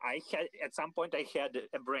 Like at some point I had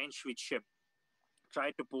a branch which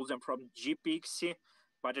tried to pull them from GPXE,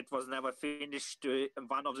 but it was never finished.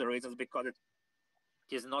 One of the reasons because it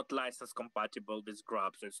is not license compatible with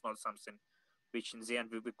GRUB, so it's not something which in the end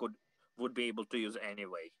we would be able to use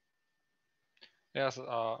anyway. Yes, and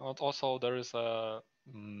also there is a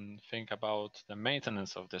think about the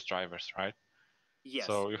maintenance of these drivers, right? Yes.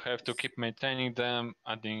 So you have to keep maintaining them,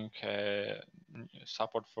 adding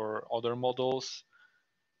support for other models,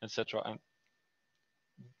 etc.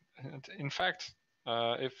 And in fact,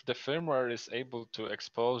 if the firmware is able to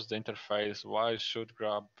expose the interface, why should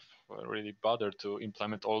GRUB really bother to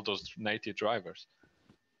implement all those native drivers?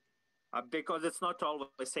 Because it's not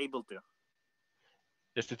always able to.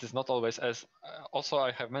 Yes, it is not always. As also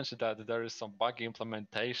I have mentioned that there is some buggy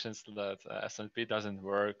implementations that SNP doesn't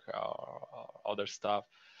work or other stuff.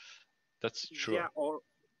 That's true. Yeah, or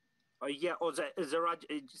there are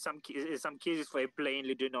some cases where you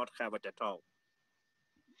plainly do not have it at all.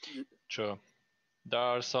 True. There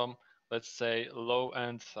are some, let's say,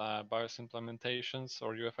 low-end BIOS implementations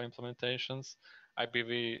or UEFI implementations.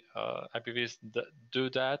 IPVs do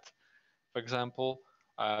that. For example,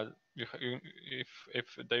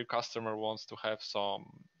 if their customer wants to have some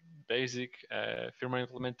basic firmware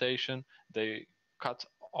implementation, they cut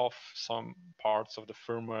off some parts of the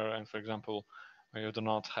firmware, and for example, you do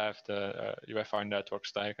not have the UEFI network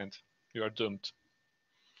stack, and you are doomed.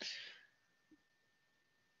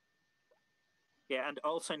 Yeah, and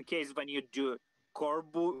also in case when you do core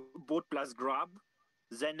boot plus GRUB,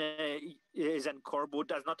 then core boot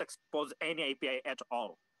does not expose any API at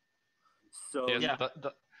all. So yes, yeah,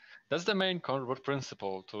 that's the main core boot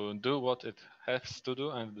principle, to do what it has to do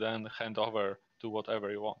and then hand over to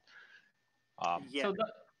whatever you want. yeah. So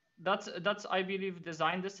that's I believe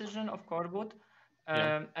design decision of core boot.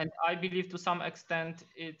 Yeah. And I believe to some extent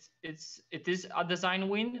it is a design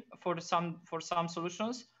win for some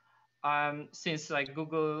solutions, since like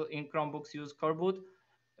Google in Chromebooks use core boot,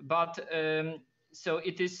 but so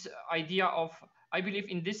it is idea of, I believe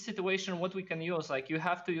in this situation what we can use, like you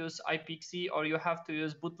have to use iPXE or you have to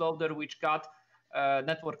use bootloader which got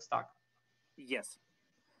network stack. Yes,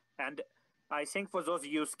 and I think for those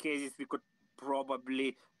use cases we could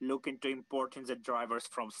probably look into importing the drivers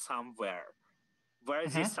from somewhere. Where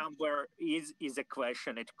this somewhere is a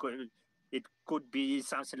question. It could be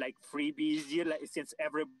something like FreeBSD, like, since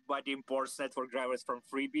everybody imports network drivers from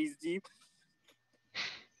FreeBSD,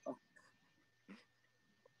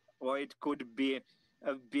 or it could be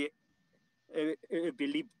a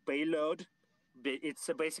lib payload. It's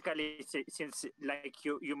basically, since like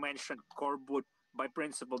you mentioned, core boot by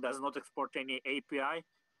principle does not export any API,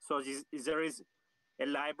 so there is a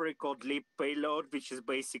library called lib payload, which is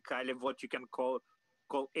basically what you can call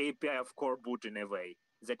API of core boot in a way.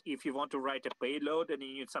 That if you want to write a payload and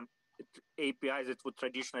you need some APIs that would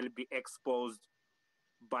traditionally be exposed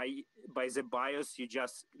by the BIOS, you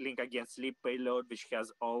just link against lib payload, which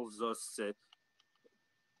has all those.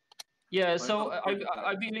 Yeah, so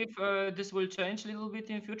I believe this will change a little bit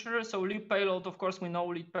in future. So lib payload, of course, we know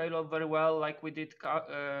lib payload very well. Like we did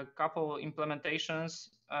couple implementations,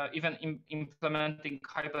 even implementing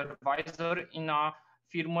hypervisor in a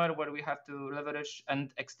firmware where we have to leverage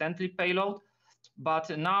and extend lib payload. But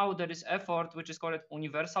now there is effort which is called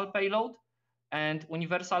universal payload, and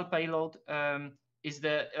universal payload is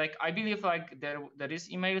the, like I believe like there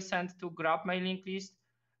is email sent to GRUB mailing list.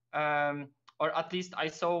 Or at least I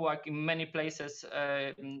saw like in many places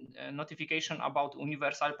notification about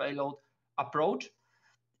universal payload approach.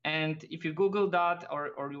 And if you Google that,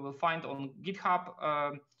 or you will find on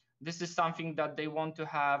GitHub, this is something that they want to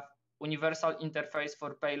have universal interface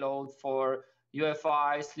for payload for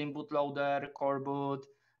UEFI, Slim bootloader, core boot,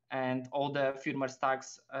 and all the firmware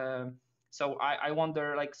stacks. So I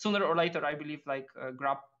wonder, like sooner or later, I believe like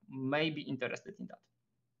GRUB may be interested in that.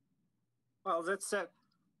 Well, that's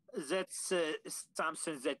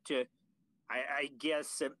something that I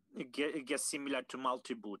guess similar to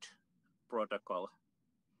multi-boot protocol.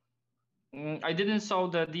 I didn't saw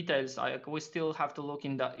the details. We still have to look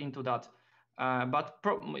into that. But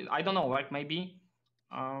I don't know. Like maybe.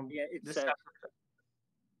 Yeah, it's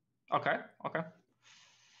okay.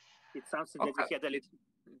 It's something that we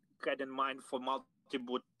had in mind for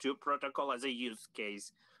multi-boot 2 protocol as a use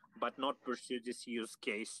case, but not pursue this use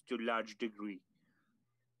case to large degree.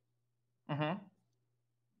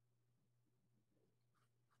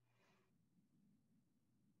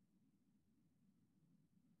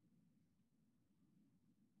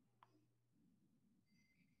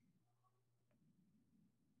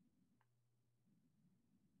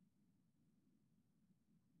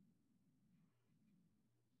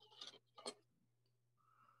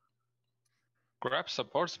 GRUB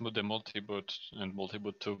supports the multi-boot and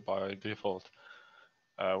multi-boot 2 by default.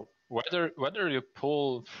 Whether you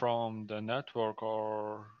pull from the network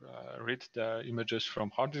or read the images from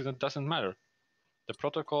hard disk, it doesn't matter. The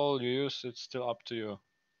protocol you use, it's still up to you.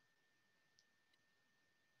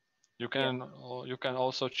 You can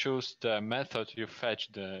also choose the method you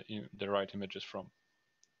fetch the right images from.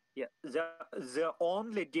 Yeah, the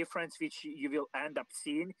only difference which you will end up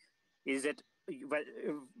seeing is that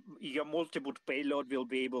your multi-boot payload will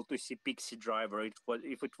be able to see Pixie driver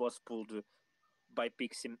if it was pulled by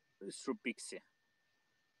Pixie through Pixie.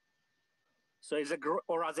 So if the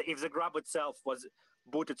GRUB itself was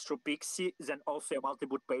booted through Pixie, then also a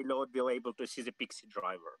multi-boot payload will be able to see the Pixie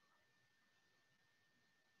driver.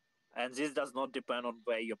 And this does not depend on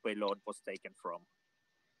where your payload was taken from.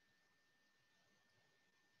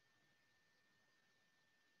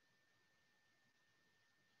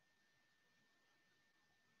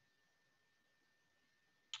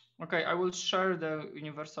 Okay, I will share the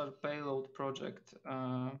universal payload project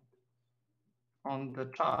on the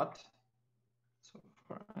chat. So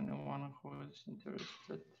for anyone who is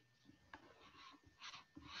interested.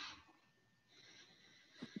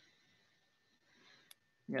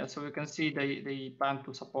 Yeah, so you can see they plan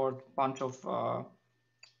to support bunch of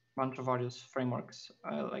various frameworks,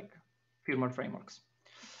 like firmware frameworks.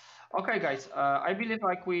 Okay, guys, I believe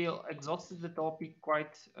like we exhausted the topic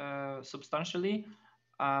quite substantially.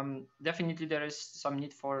 Definitely there is some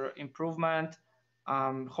need for improvement.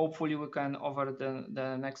 Hopefully we can over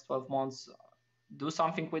the next 12 months do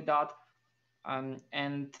something with that.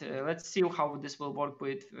 And let's see how this will work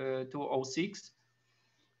with 206.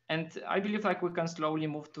 And I believe like we can slowly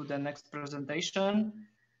move to the next presentation.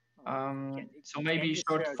 So maybe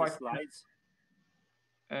short share 5 the slides.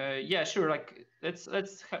 Yeah, sure. Like let's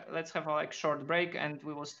have a like short break, and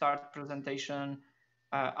we will start presentation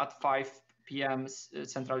at 5 p.m.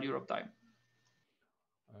 Central Europe time.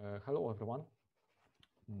 Hello, everyone.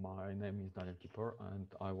 My name is Daniel Kipper, and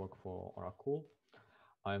I work for Oracle.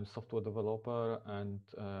 I am software developer and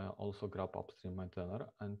also GRUB upstream maintainer.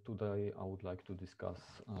 And today I would like to discuss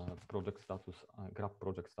project status, GRUB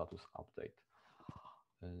project status update.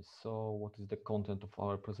 So what is the content of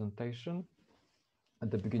our presentation?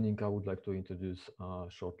 At the beginning, I would like to introduce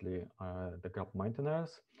shortly the GRUB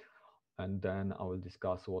maintainers, and then I will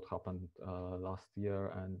discuss what happened last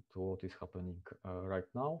year and what is happening right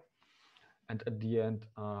now. And at the end,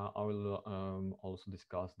 I will also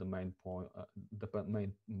discuss the main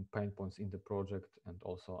pain points in the project, and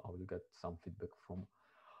also I will get some feedback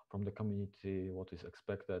from the community, what is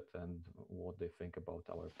expected and what they think about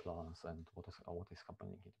our plans and what is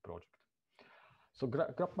happening in the project. So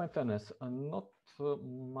GRUB maintenance, not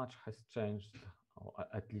much has changed, or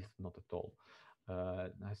at least not at all.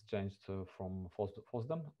 Has changed from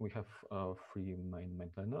FOSDEM. We have 3 main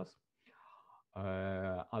maintainers.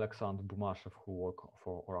 Alexander Bumashev, who works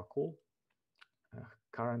for Oracle.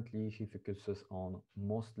 Currently, he focuses on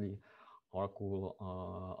mostly Oracle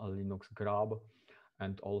Linux GRUB,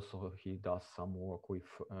 and also he does some work with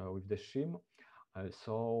the shim.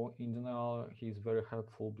 So in general, he's very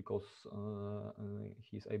helpful because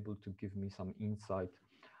he's able to give me some insight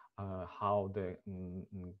how the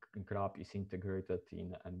GRUB is integrated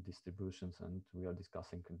in and distributions, and we are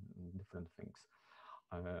discussing different things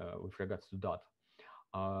with regards to that.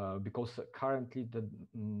 Because currently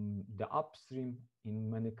the upstream in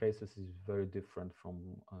many cases is very different from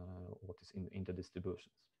what is in the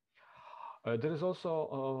distributions. There is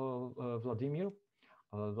also Vladimir.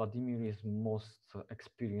 Vladimir is most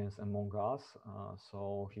experienced among us,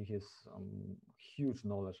 so he has huge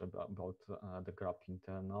knowledge about the GRUB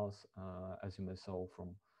internals. As you may saw from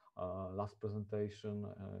last presentation,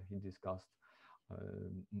 he discussed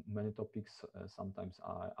many topics. Sometimes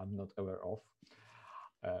I'm not aware of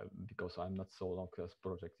because I'm not so long as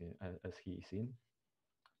project as he is in.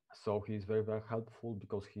 So he's very, very helpful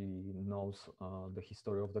because he knows the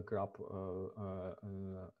history of the GRUB,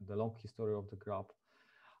 the long history of the GRUB.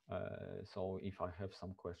 So if I have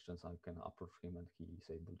some questions, I can approach him and he is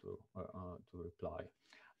able to reply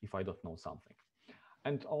if I don't know something.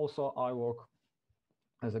 And also I work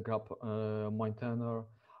as a GRUB maintainer.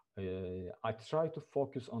 I try to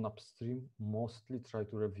focus on upstream, mostly try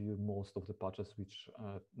to review most of the patches which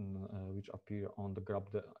appear on the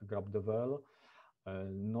GRUB devel.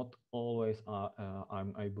 Not always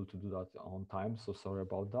I'm able to do that on time, so sorry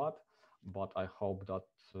about that. But I hope that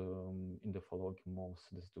in the following months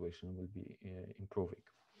the situation will be improving.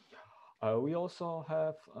 We also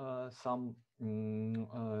have some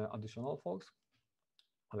additional folks.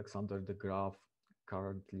 Alexander de Graaf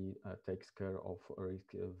currently takes care of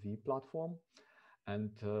RISC-V platform,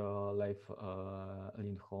 and Leif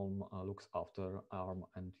Lindholm looks after ARM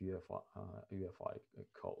and UEFI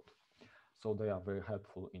code. So they are very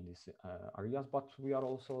helpful in these areas, but we are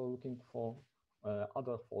also looking for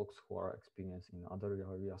other folks who are experienced in other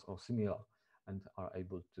areas or similar and are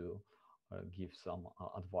able to give some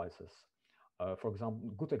advices. For example,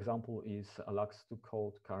 good example is LUX2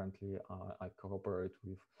 code. Currently, I cooperate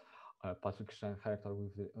with Patrick Steinharter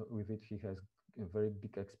with it. He has a very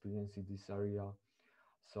big experience in this area,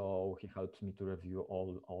 so he helps me to review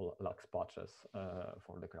all LUX patches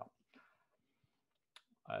for the GRUB.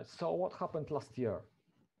 So what happened last year?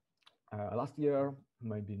 Last year,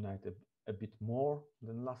 maybe not a bit more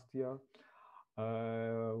than last year,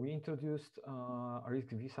 we introduced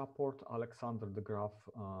RISC-V support. Alexander the GRUB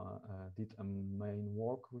did a main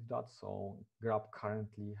work with that. So GRUB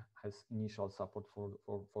currently has initial support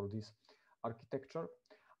for this architecture.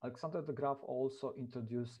 Alexander the GRUB also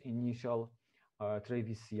introduced initial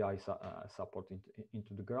Travis CI support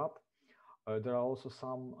into the GRUB. There are also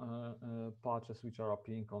some patches which are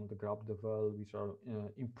appearing on the GRUB devel, which are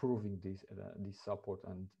improving this support,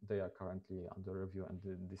 and they are currently under review and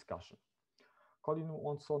discussion. Colin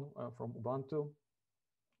Watson from Ubuntu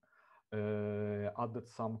added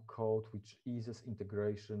some code which eases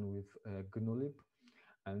integration with GNU-lib,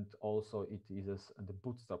 and also it eases the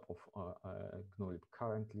bootstrap of GNU-lib.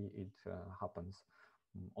 Currently, it happens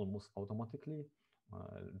almost automatically.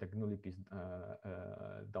 The GNU-lib is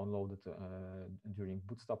downloaded during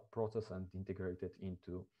bootstrap process and integrated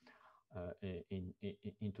into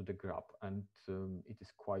the GRUB, and it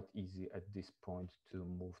is quite easy at this point to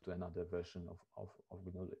move to another version of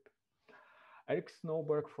GNU-lib. Eric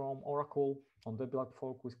Snowberg from Oracle on the blog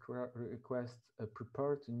fork with request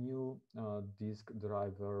prepared a new disk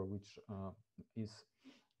driver which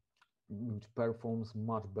performs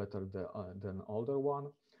much better than older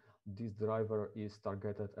one. This driver is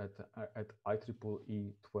targeted at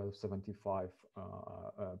IEEE 1275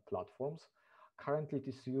 platforms. Currently, it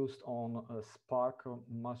is used on Spark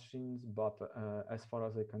machines, but as far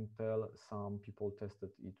as I can tell, some people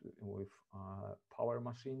tested it with power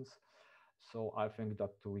machines. So I think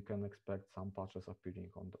that we can expect some patches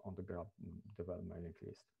appearing on the GRUB development mailing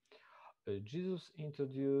list. Jesus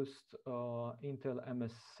introduced Intel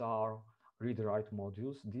MSR read-write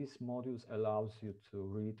modules. These modules allows you to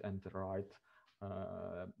read and write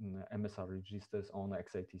MSR registers on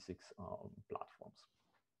x86 platforms.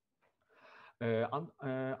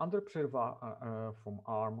 Andrei Przerwa from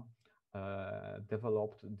ARM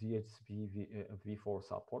developed DHCP v4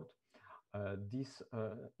 support. This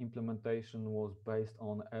implementation was based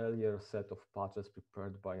on earlier set of patches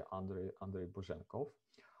prepared by Andrei Bozhenkov.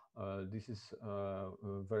 This is a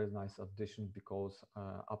very nice addition because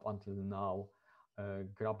up until now,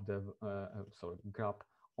 GRUB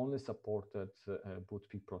only supported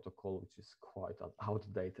bootp protocol, which is quite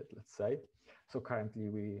outdated, let's say. So currently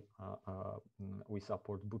we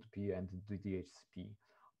support bootp and the DHCP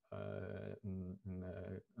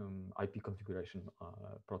IP configuration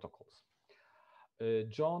protocols.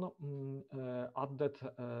 John added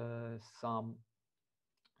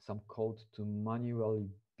some code to manually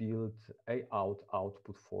build AOUT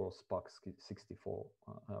output for SPARC64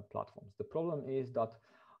 platforms. The problem is that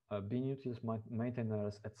Binutils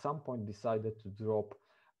maintainers at some point decided to drop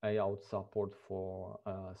AOUT support for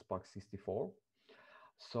SPARC64.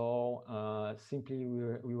 So simply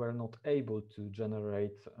we were not able to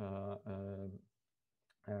generate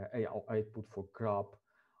AOUT output for GRUB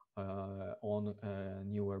on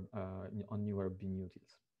newer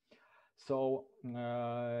Binutils. So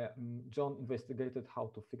John investigated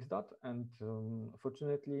how to fix that, and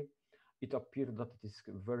fortunately, it appeared that it is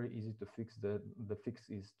very easy to fix. The fix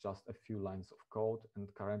is just a few lines of code,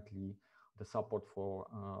 and currently the support for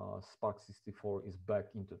SPARC64 is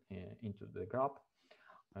back into the GRUB.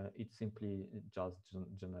 It simply just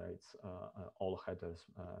generates all headers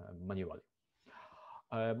manually.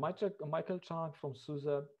 Michael Chang from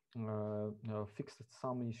SUSE fixed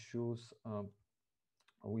some issues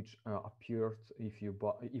which appeared if you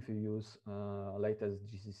use latest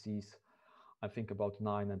GCCs, I think about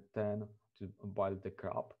 9 and 10 to build the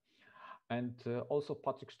GRUB. And also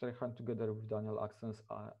Patrick Strehan together with Daniel Axens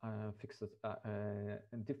fixed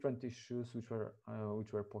different issues which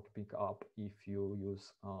were popping up if you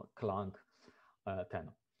use Clang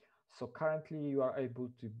 10. So currently you are able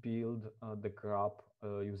to build the GRUB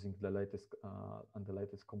using the latest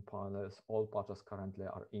compilers. All patches currently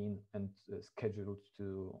are in and scheduled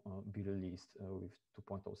to be released with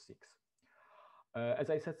 2.06. As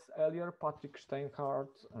I said earlier, Patrick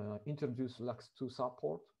Steinhardt introduced LUX2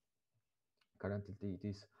 support. Currently,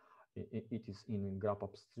 it is in GRUB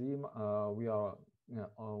upstream. We are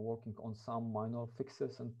working on some minor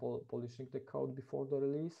fixes and polishing the code before the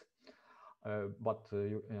release. But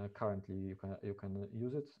currently you can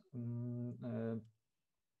use it.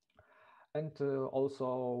 And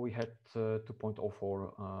also we had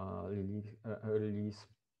 2.04 release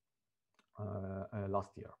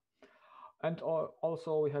last year. And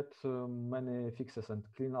also we had many fixes and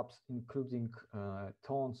cleanups, including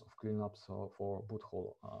tons of cleanups for boot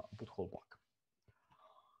hole bug.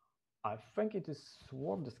 I think it is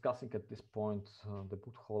worth discussing at this point the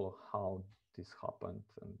boot hole, how this happened,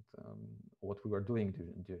 and what we were doing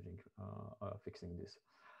during fixing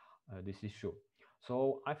this issue.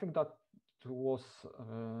 So I think that was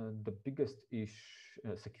the biggest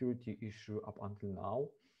security issue up until now.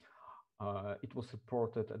 It was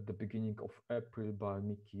reported at the beginning of April by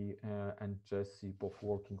Mickey and Jesse, both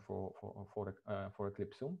working for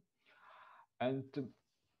Eclipsum. And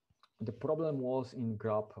the problem was in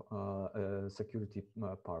GRUB security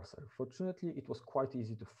parser. Fortunately, it was quite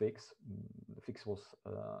easy to fix. The fix was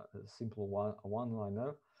a simple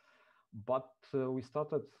one-liner, but we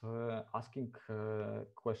started asking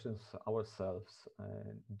questions ourselves.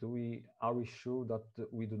 Are we sure that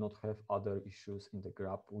we do not have other issues in the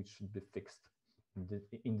GRUB which should be fixed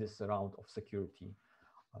in this round of security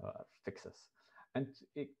fixes? And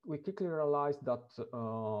we quickly realized that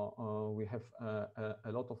we have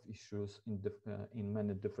a lot of issues in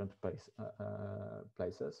many different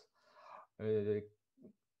places.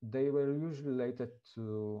 They were usually related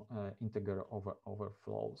to integer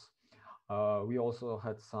overflows. We also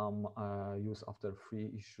had some use after free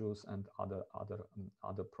issues and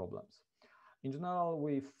other problems. In general,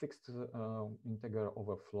 we fixed integer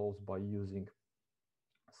overflows by using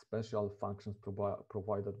special functions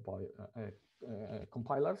provided by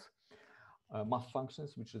compilers, math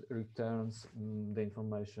functions, which returns the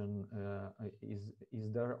information is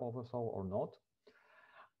there overflow or not.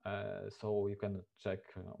 So you can check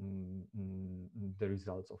the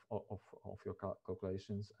results of your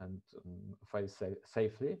calculations and fail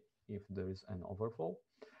safely if there is an overflow.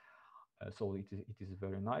 So it is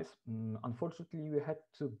very nice. Unfortunately, we had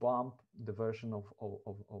to bump the version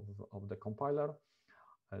of the compiler.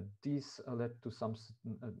 This led to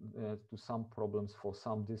some problems for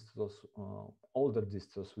some distros, older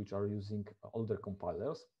distros, which are using older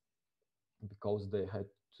compilers, because they had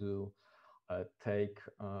to take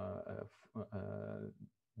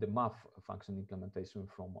the math function implementation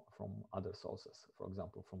from other sources, for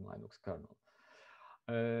example, from Linux kernel.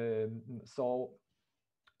 So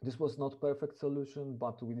this was not perfect solution,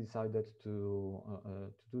 but we decided to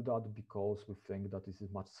do that because we think that this is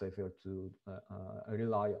much safer to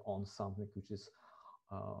rely on something which is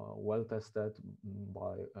well tested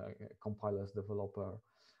by compilers developer,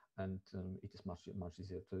 and it is much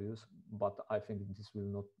easier to use. But I think this will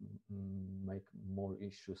not make more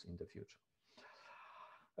issues in the future.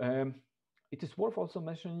 It is worth also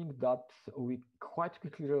mentioning that we quite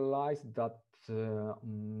quickly realized that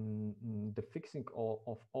the fixing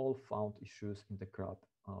of all found issues in the GRUB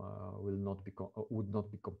would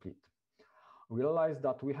not be complete. We realized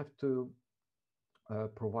that we have to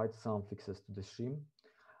provide some fixes to the shim.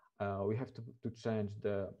 We have to change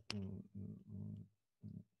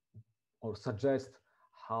or suggest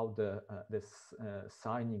how this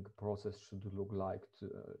signing process should look like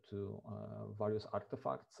to various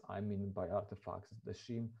artifacts. I mean by artifacts, the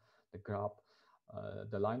shim, the GRUB,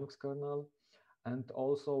 the Linux kernel. And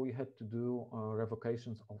also we had to do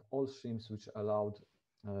revocations of all shims which allowed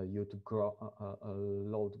you to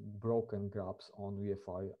load broken GRUBs on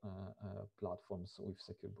UEFI platforms with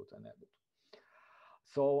secure boot enabled.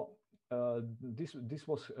 So this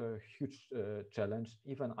was a huge challenge.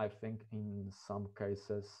 Even I think in some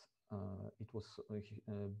cases it was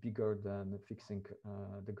bigger than fixing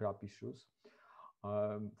the GRUB issues.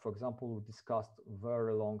 For example, we discussed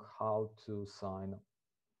very long how to sign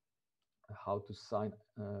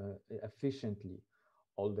efficiently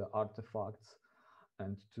all the artifacts,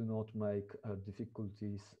 and to not make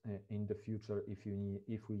difficulties in the future if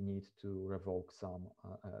we need to revoke some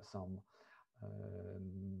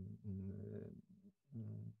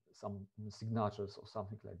signatures or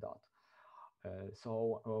something like that.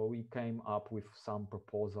 So we came up with some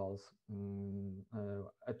proposals,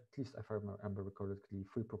 at least if I remember correctly,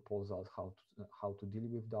 3 proposals how to deal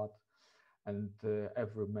with that. And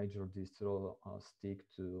every major distro stick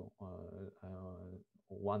to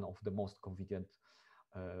one of the most convenient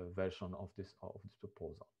version of this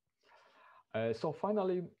proposal. So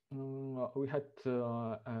finally, we had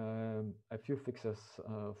a few fixes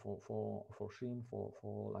for shim,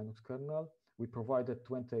 for Linux kernel. We provided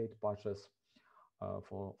 28 patches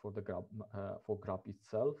for the GRUB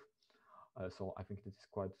itself. So I think this is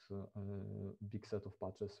quite a big set of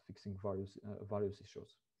patches fixing various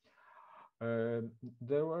issues.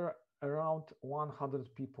 There were around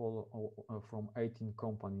 100 people from 18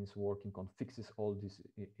 companies working on fixes all these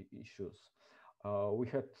issues. We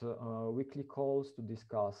had weekly calls to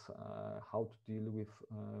discuss how to deal with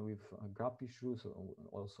GRUB issues,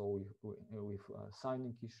 also with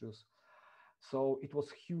signing issues. So it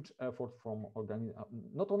was huge effort from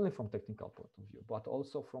not only from technical point of view, but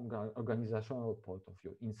also from organizational point of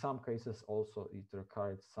view. In some cases, also it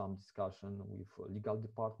required some discussion with legal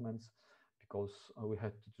departments, because we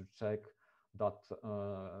had to check that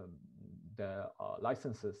the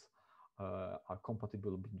licenses are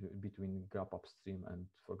compatible between GRUB upstream and,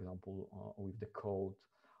 for example, with the code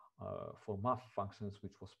for math functions,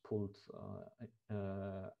 which was pulled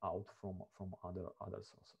out from other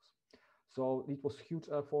sources. So it was huge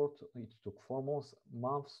effort. It took 4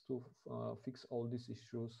 months to fix all these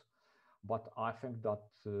issues, but I think that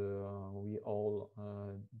we all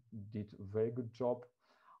did a very good job.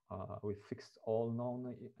 We fixed all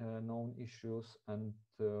known issues, and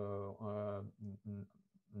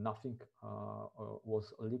nothing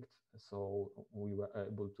was leaked. So we were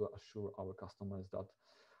able to assure our customers that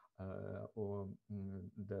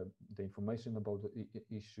the information about the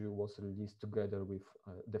issue was released together with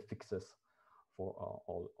the fixes for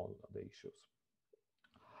all the issues.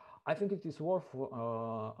 I think it is worth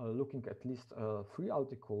looking at least 3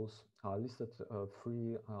 articles. I listed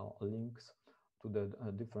 3 links to the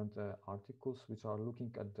different articles which are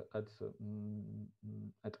looking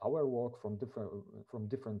at our work from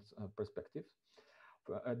different perspectives.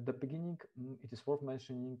 At the beginning, it is worth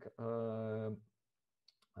mentioning a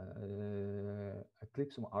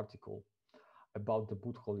Clipsum article about the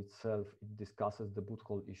boot hole itself. It discusses the boot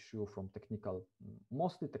hole issue from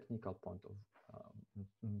mostly technical point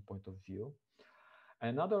of view.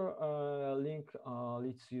 Another link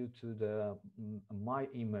leads you to my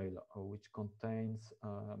email, which contains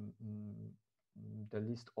the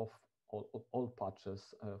list of all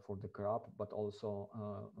patches for the GRUB, but also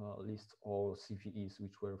lists all CVEs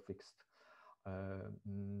which were fixed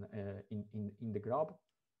in the GRUB.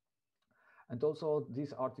 And also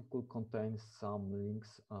this article contains some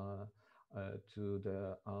links to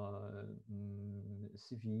the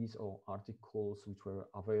CVEs or articles which were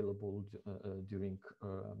available during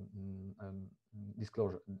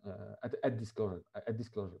disclosure at disclosure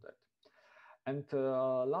date. And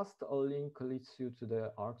last link leads you to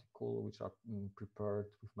the article which are prepared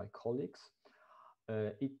with my colleagues.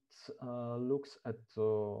 It looks at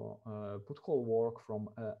boot hole work from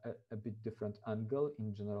a bit different angle.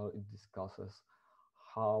 In general, it discusses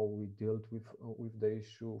how we dealt with the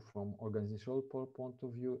issue from organizational point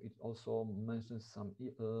of view. It also mentions some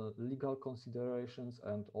legal considerations,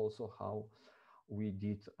 and also how we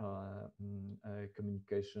did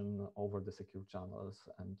communication over the secure channels,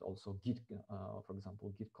 and also Git, for example,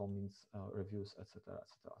 Git comments, reviews, etc.,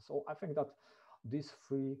 etc. So I think that these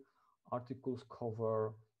 3 articles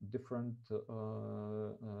cover different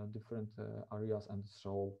areas and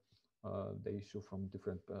show the issue from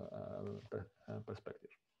different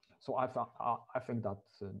perspectives. So I think that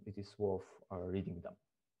it is worth reading them.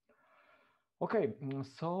 Okay,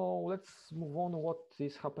 so let's move on to what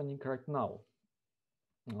is happening right now.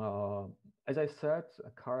 As I said,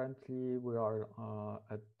 currently we are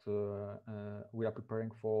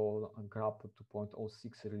preparing for a GRUB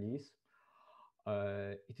 2.06 release.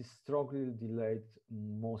 It is strongly delayed,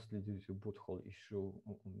 mostly due to boot hole issue,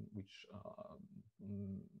 which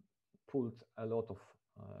pulled a lot of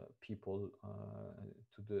people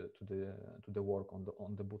to the work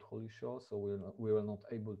on the boot hole issue. So we were not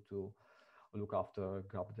able to look after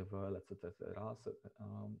GRUB devel, etc.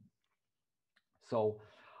 So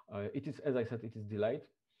it is, as I said, it is delayed.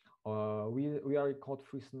 We are in code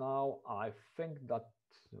freeze now. I think that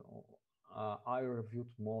I reviewed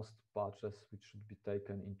most patches which should be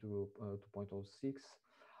taken into 2.06.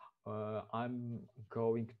 I'm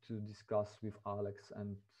going to discuss with Alex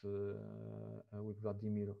and with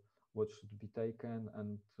Vladimir what should be taken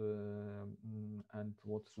and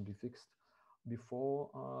what should be fixed before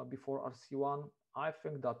RC1. I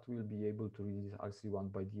think that we'll be able to release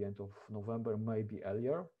RC1 by the end of November, maybe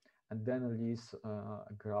earlier, and then release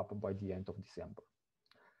GRUB by the end of December.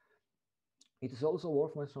 It is also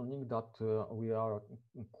worth mentioning that we are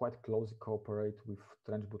quite closely cooperate with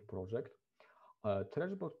Trenchboot project.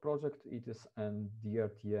 Trenchboot project, it is an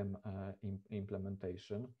DRTM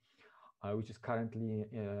implementation, which is currently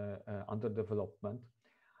under development.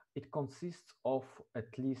 It consists of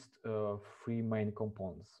at least 3 main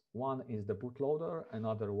components. One is the bootloader,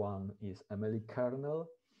 another one is MLE kernel,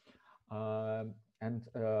 and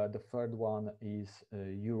the third one is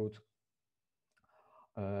uroot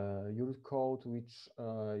code, which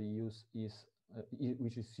is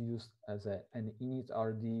used as an init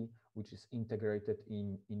RD, which is integrated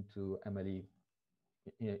into MLE.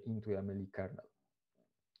 into MLE kernel.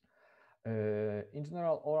 In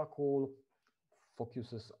general, Oracle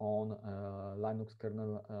focuses on Linux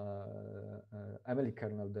kernel, MLE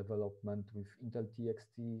kernel development with Intel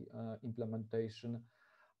TXT implementation.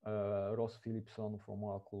 Ross Phillipson from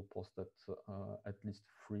Oracle posted at least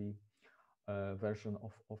 3 version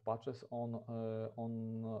of patches on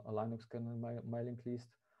a Linux kernel mailing list.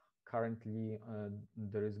 Currently,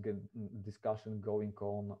 there is discussion going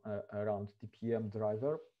on around TPM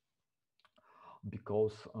driver,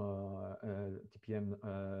 because TPM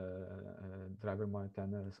driver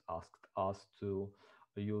maintainers asked us to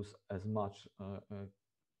use as much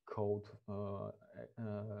code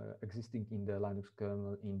existing in the Linux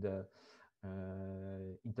kernel in the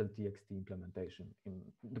Intel TXT implementation.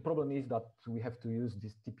 The problem is that we have to use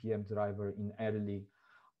this TPM driver in early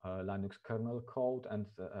Linux kernel code, and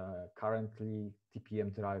currently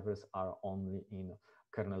TPM drivers are only in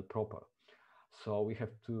kernel proper. So we have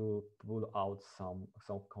to pull out some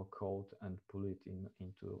code and pull it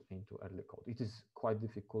into early code. It is quite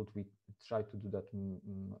difficult. We tried to do that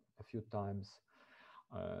a few times.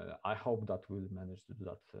 I hope that we'll manage to do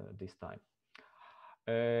that this time.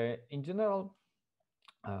 In general,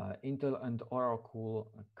 Intel and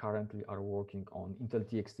Oracle currently are working on Intel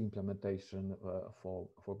TXT implementation for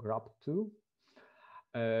GRUB2.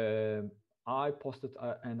 I posted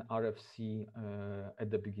an RFC at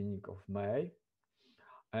the beginning of May,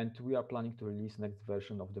 and we are planning to release next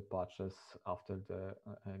version of the patches after the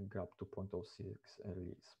GRUB 2.06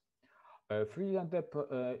 release.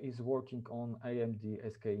 FreeLandDep is working on AMD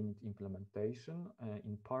SKInit implementation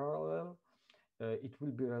in parallel. It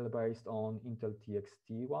will be based on Intel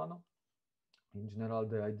TXT1. In general,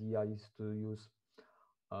 the idea is to use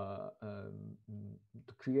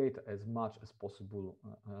to create as much as possible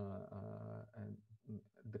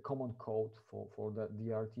the common code for the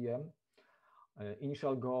DRTM.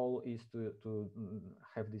 Initial goal is to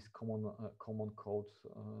have this common code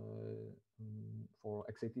for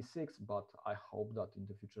x86, but I hope that in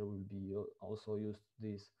the future will be also used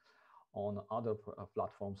this on other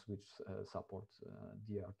platforms which support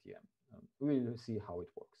DRTM. We'll see how it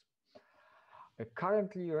works.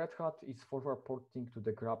 Currently, Red Hat is forward porting to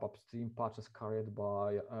the GRUB upstream patches carried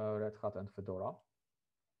by Red Hat and Fedora.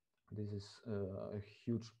 This is a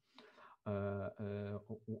huge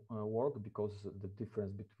work, because the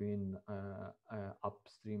difference between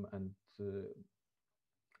upstream and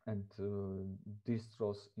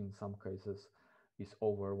distros in some cases is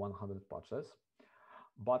over 100 patches.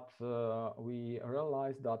 But we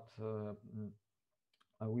realized that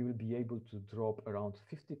we will be able to drop around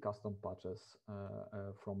 50 custom patches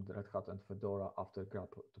from the Red Hat and Fedora after GRUB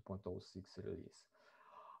 2.06 release.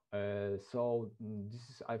 So this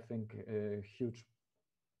is, I think, a huge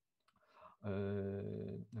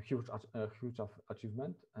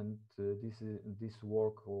achievement, and this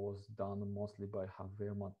work was done mostly by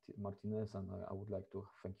Javier Martinez, and I would like to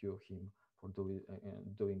thank him for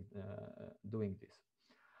doing this.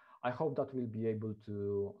 I hope that we'll be able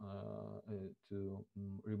to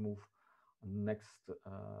remove next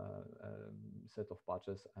set of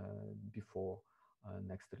patches before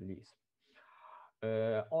next release.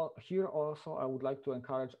 Here also, I would like to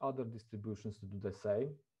encourage other distributions to do the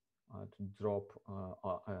same, to drop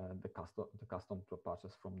the custom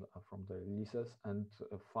patches from the releases, and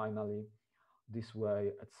finally, this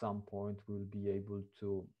way, at some point, we'll be able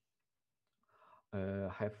to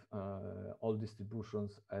have all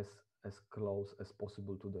distributions as close as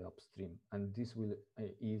possible to the upstream, and this will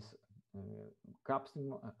ease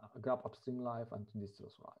GRUB upstream life and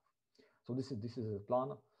distros life. So this is a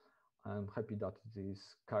plan. I'm happy that it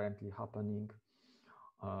is currently happening.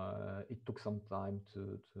 It took some time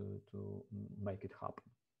to make it happen.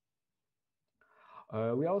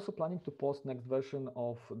 We are also planning to post next version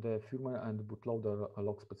of the firmware and bootloader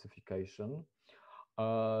log specification.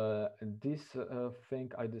 This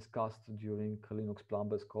thing I discussed during Linux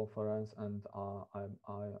Plumbers conference, and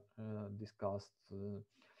I discussed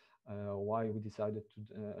why we decided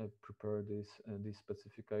to prepare this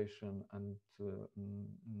specification, and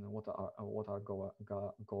what our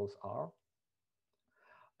goals are.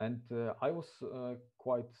 And I was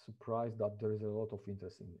quite surprised that there is a lot of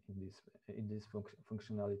interest in this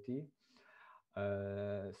functionality.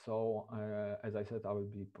 So as I said, I will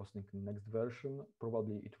be posting the next version.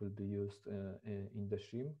 Probably it will be used in the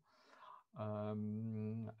shim.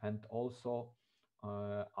 And also,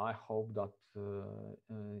 I hope that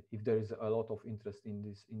if there is a lot of interest in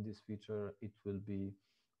this feature, it will be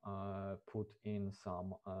put in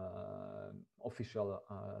some official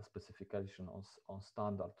specification on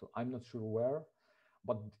standard. I'm not sure where,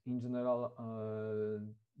 but in general,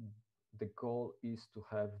 the goal is to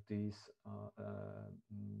have this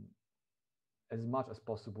as much as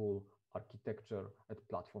possible architecture and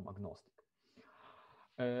platform agnostic.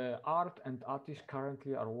 Art and Atish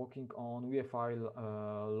currently are working on UEFI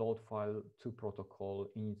load file 2 protocol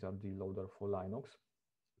initial loader for Linux.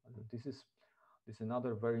 This is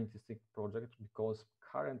another very interesting project because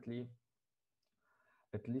currently,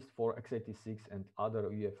 at least for x86 and other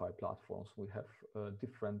UEFI platforms, we have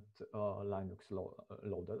different Linux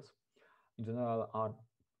loaders. In general,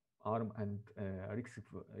 ARM and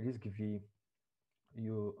RISC-V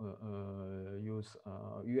use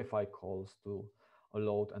UEFI calls to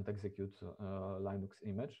load and execute Linux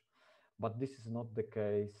image, but this is not the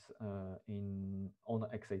case on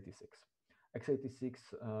x86. x86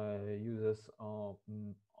 uses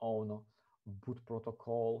own boot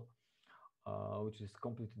protocol, which is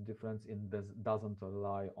completely different. It doesn't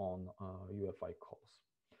rely on UEFI calls.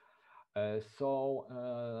 Fairly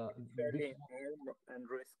ARM and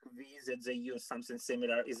RISC-V that they use something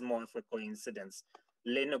similar is more of a coincidence.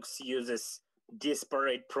 Linux uses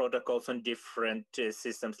disparate protocols on different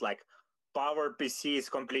systems, like PowerPC is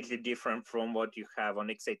completely different from what you have on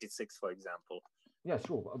x86, for example. Yeah,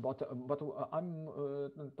 sure, but I'm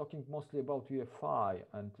talking mostly about UEFI,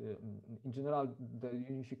 and in general, the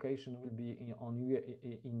unification will be in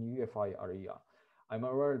UEFI area. I'm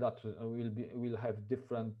aware that we'll have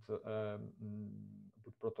different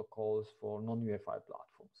boot protocols for non-UEFI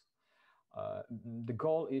platforms. The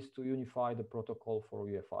goal is to unify the protocol for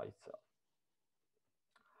UEFI itself,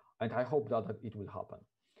 and I hope that it will happen.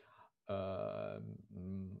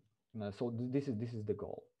 So this is the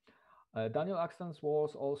goal. Daniel Axton's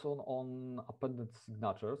was also on appended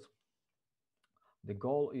signatures. The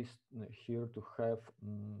goal is here to have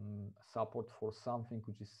support for something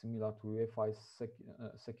which is similar to UEFI's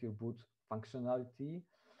secure boot functionality,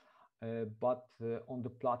 but on the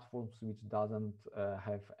platforms which doesn't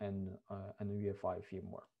have an UEFI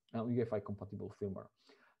firmware, UEFI compatible firmware.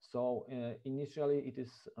 So initially it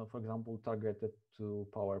is, for example, targeted to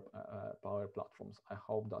power platforms. I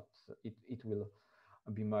hope that it will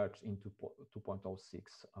be merged into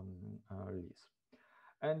 2.06 release.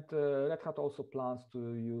 And Red Hat also plans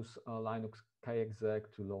to use Linux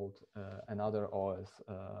kexec to load another OS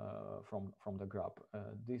from the GRUB.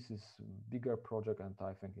 This is a bigger project, and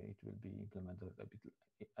I think it will be implemented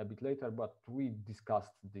a bit later, but we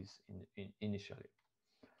discussed this initially.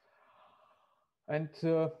 And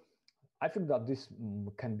I think that this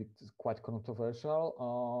can be quite controversial.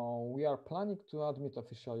 We are planning to admit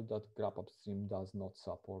officially that GRUB upstream does not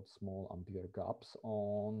support small Ampere GRUBs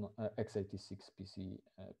on x86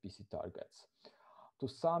 PC targets. To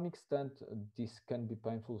some extent, this can be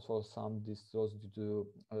painful for some distros due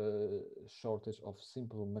to shortage of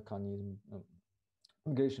simple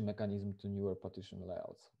migration mechanism to newer partition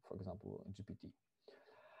layouts, for example, GPT.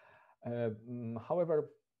 However,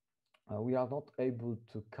 we are not able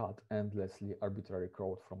to cut endlessly arbitrary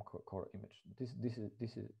code from core image. This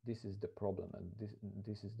is the problem, and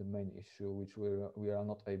this is the main issue which we are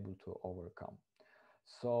not able to overcome.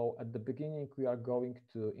 So at the beginning, we are going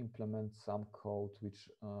to implement some code which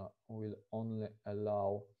will only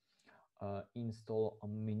allow install a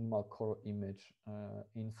minimal core image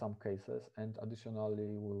in some cases, and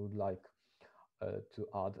additionally, we would like to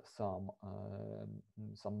add some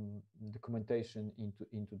documentation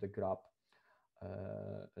into the GRUB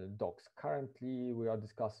docs. Currently, we are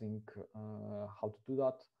discussing how to do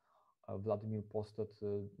that. Vladimir posted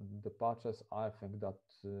the patches. I think that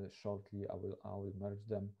shortly I will merge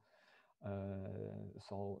them.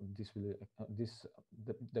 So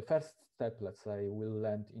the first step, let's say, will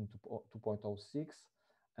land into 2.06.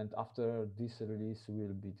 And after this release,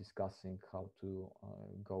 we'll be discussing how to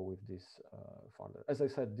go with this further. As I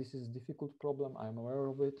said, this is a difficult problem. I'm aware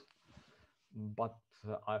of it, but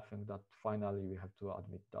I think that finally we have to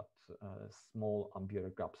admit that small Ampere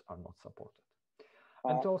GRUBs are not supported.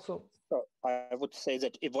 And also, so I would say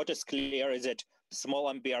that what is clear is that small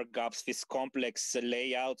Ampere GRUBs with complex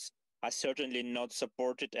layouts are certainly not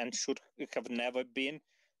supported and should have never been.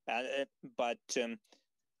 But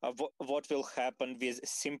what will happen with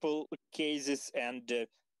simple cases and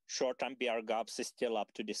short Ampere GRUBs is still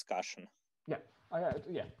up to discussion. Yeah,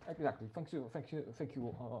 yeah, exactly. Thank you,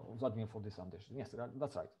 Vladimir, for this addition. Yes,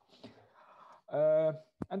 that's right.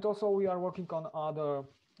 And also, we are working on other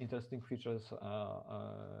interesting features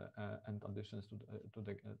and additions to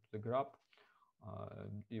the GRUB.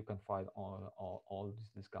 You can find all these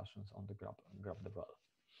discussions on the GRUB develop.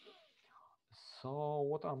 So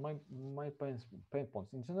what are my pain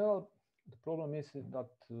points? In general, the problem is that,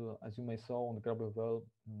 as you may saw on the GRUB develop,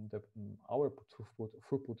 our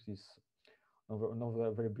throughput is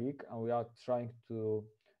not very big, and we are trying to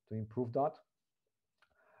improve that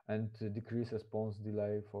and decrease response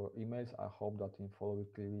delay for emails. I hope that in following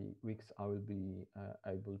weeks I will be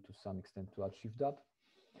able to some extent to achieve that.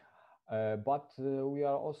 But we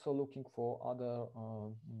are also looking for other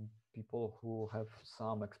people who have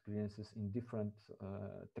some experiences in different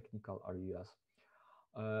technical areas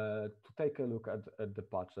to take a look at the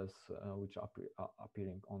patches which are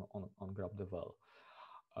appearing on GRUB2.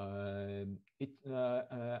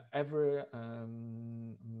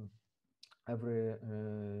 Every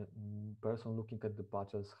person looking at the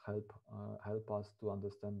patches help us to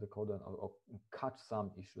understand the code and or catch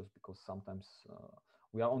some issues, because sometimes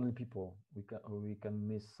we are only people. We can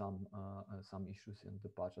miss some issues in the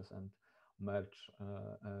patches and merge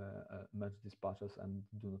these patches and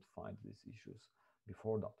do not find these issues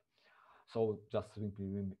before that. So just simply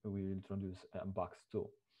we introduce bugs too.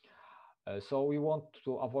 So we want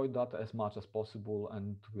to avoid that as much as possible,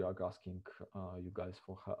 and we are asking you guys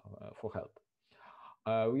for help.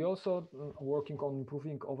 We also working on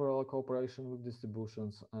improving overall cooperation with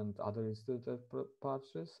distributions and other instituted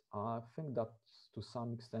patches. I think that to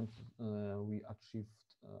some extent we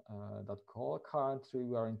achieved that goal. Currently,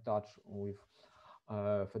 we are in touch with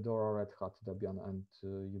Fedora, Red Hat, Debian, and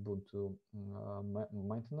Ubuntu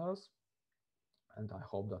maintainers, and I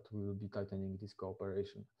hope that we will be tightening this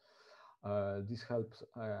cooperation. This helps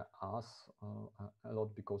us a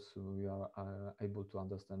lot because we are able to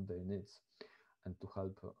understand their needs and to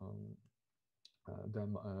help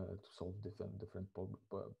them to solve different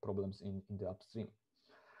problems in the upstream.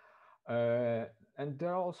 And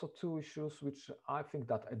there are also two issues which I think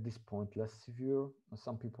that at this point less severe.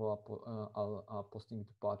 Some people are posting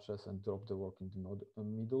the patches and drop the work in the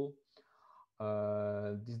middle.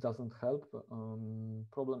 This doesn't help.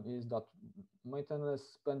 Problem is that maintainers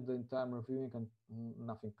spend the time reviewing and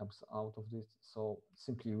nothing comes out of this. So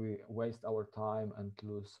simply we waste our time and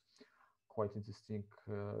lose quite interesting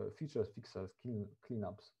features, fixes,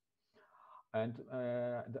 cleanups. And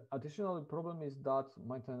the additional problem is that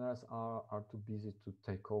maintainers are too busy to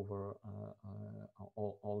take over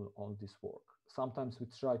all this work. Sometimes we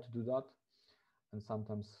try to do that, and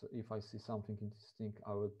sometimes if I see something interesting,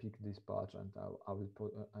 I will pick this patch and I will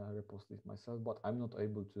repost it myself. But I'm not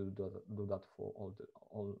able to do that for all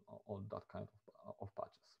that kind of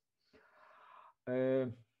patches.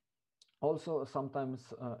 Also,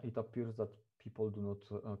 sometimes it appears that people do not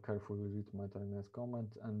carefully read maintainers'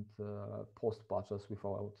 comments and post patches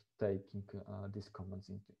without taking these comments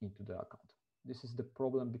into the account. This is the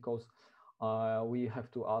problem because we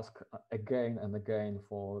have to ask again and again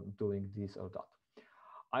for doing this or that.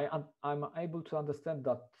 I'm able to understand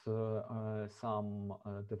that some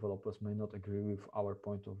developers may not agree with our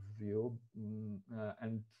point of view,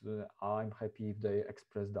 and I'm happy if they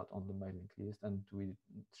express that on the mailing list, and we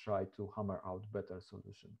try to hammer out better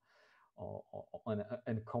solution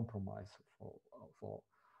and compromise for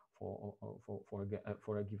a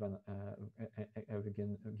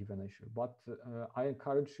given issue. But I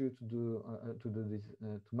encourage you to do this,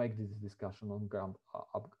 to make this discussion on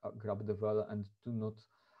GRUB2 and do not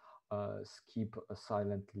skip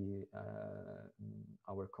silently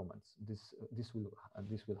our comments. This will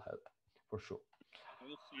help for sure.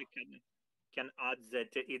 Also, I can add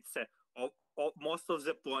that it's most of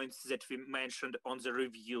the points that we mentioned on the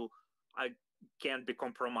review can be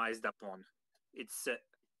compromised upon. It's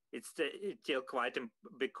still quite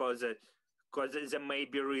because there may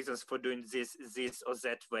be reasons for doing this or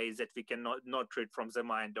that way that we cannot not read from the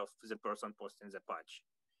mind of the person posting the patch.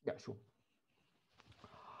 Yeah, sure.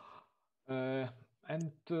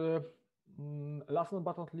 Last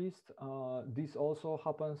but not least, this also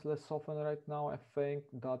happens less often right now. I think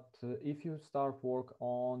that if you start work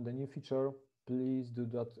on the new feature, please do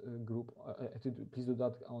that please do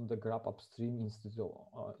that on the GRUB upstream instead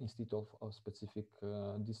of a specific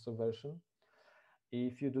distro version.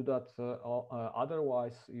 If you do that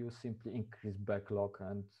otherwise, you simply increase backlog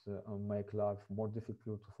and make life more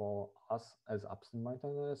difficult for us as upstream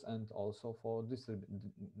maintainers and also for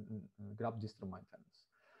GRUB distro maintainers.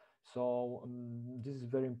 So this is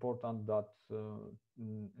very important that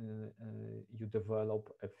you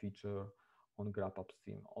develop a feature on GRUB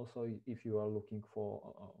upstream. Also, if you are looking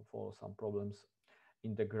for some problems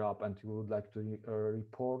in the GRUB and you would like to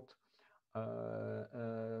report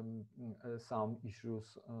some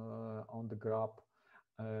issues on the GRUB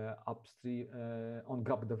upstream on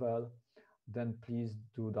GRUB2, then please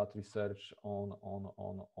do that research on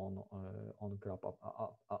GRUB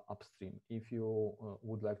upstream. If you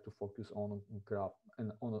would like to focus on GRUB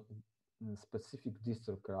and on a specific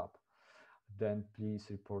distro GRUB, then please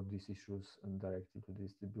report these issues directly to the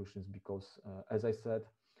distributions, because as I said,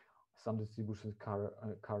 some distributions carry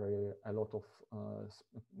a lot of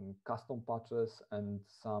custom patches, and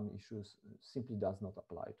some issues simply does not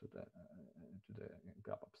apply to the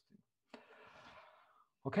GRUB upstream.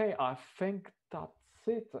 Okay, I think that's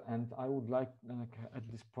it, and I would like at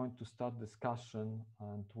this point to start discussion,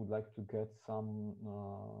 and would like to get some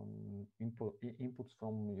inputs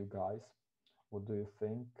from you guys. What do you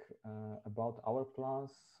think about our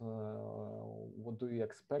plans? What do you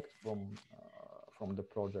expect from the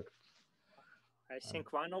project? I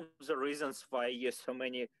think one of the reasons why you so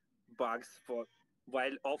many bugs,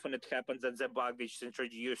 while often it happens that the bug which is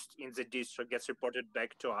introduced in the distro gets reported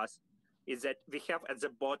back to us, is that we have at the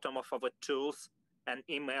bottom of our tools an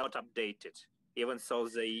email not updated, even so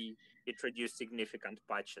they introduce significant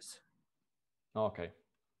patches. Okay.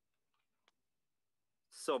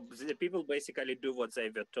 So the people basically do what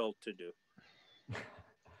they were told to do.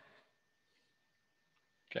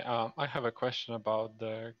 Okay, I have a question about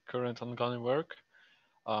the current ongoing work.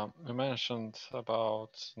 You mentioned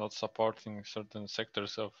about not supporting certain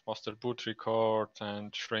sectors of master boot record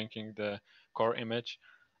and shrinking the core image.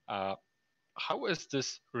 How is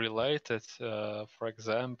this related, for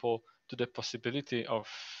example, to the possibility of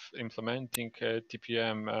implementing a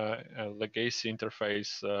TPM legacy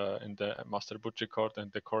interface in the master boot record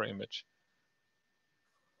and the core image?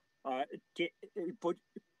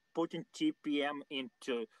 Putting TPM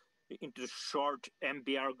into short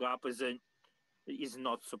MBR GRUB is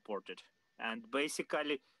not supported, and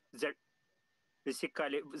basically the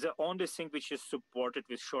only thing which is supported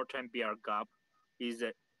with short MBR GRUB is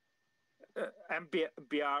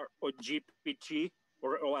MBR or GPT,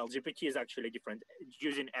 or well, GPT is actually different,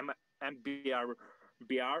 using MBR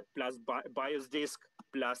BR plus BIOS disk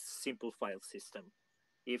plus simple file system.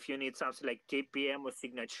 If you need something like TPM or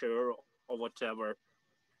signature or whatever,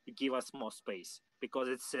 give us more space, because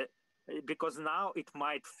it's because now it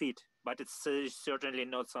might fit, but it's certainly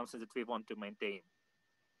not something that we want to maintain.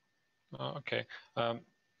 Okay.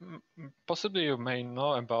 Possibly you may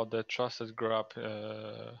know about the Trusted GRUB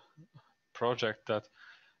project that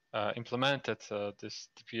implemented this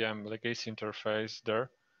TPM legacy interface there.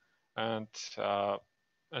 And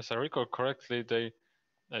as I recall correctly, they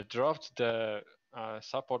dropped the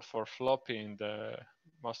support for floppy in the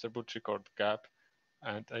master boot record gap,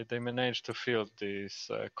 and they managed to fill these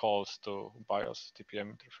calls to BIOS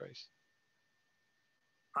TPM interface.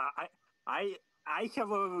 I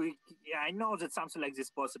know that something like this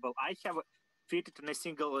is possible. I have fitted in a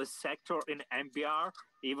single sector in MBR,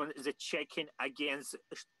 even the checking against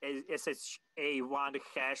SHA1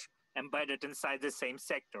 hash embedded inside the same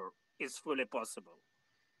sector is fully possible.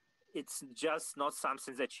 It's just not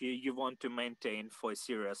something that you want to maintain for a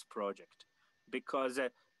serious project, because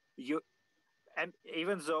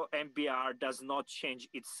even though MBR does not change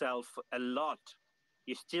itself a lot,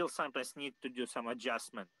 you still sometimes need to do some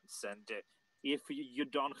adjustments, and if you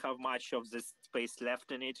don't have much of the space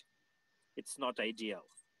left in it, it's not ideal.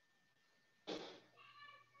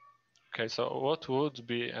 Okay, so what would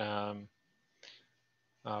be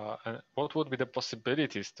the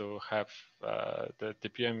possibilities to have the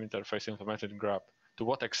TPM interface implemented in GRUB? To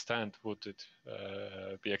what extent would it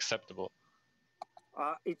be acceptable?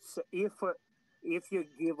 It's if you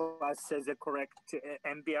give us the correct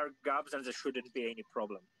MBR GRUBs, then there shouldn't be any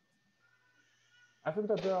problem. I think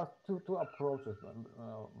that there are two approaches.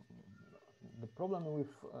 The problem with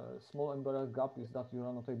small MBR GRUB is that you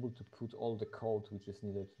are not able to put all the code which is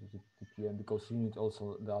needed to TPM, because you need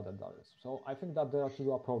also the other data. So I think that there are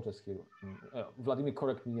two approaches here. Vladimir,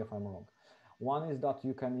 correct me if I'm wrong. One is that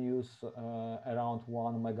you can use around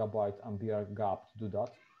 1 megabyte MBR GRUB to do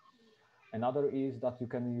that. Another is that you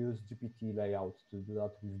can use GPT layout to do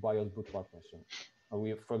that with BIOS boot partition,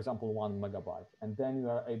 with, for example, 1 megabyte. And then you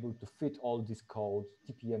are able to fit all this code,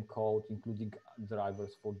 TPM code, including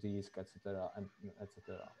drivers for disk, etc., and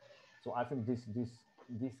etc. So I think this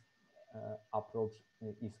approach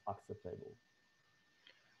is acceptable.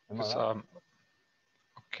 Am I right?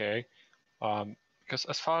 Okay, because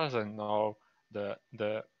as far as I know, the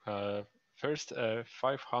first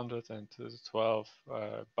 512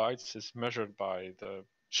 bytes is measured by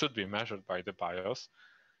should be measured by the BIOS.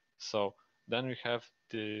 So then we have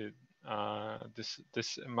the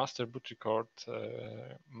this master boot record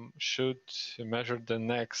should measure the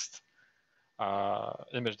next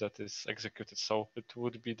image that is executed. So it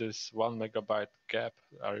would be this 1 megabyte gap.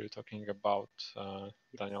 Are you talking about,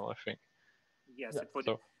 Daniel? I think. Yes, yeah. it would.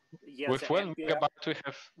 So yes, with 1 megabyte,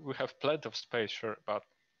 we have plenty of space, sure, but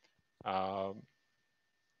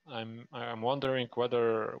I'm wondering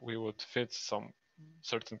whether we would fit some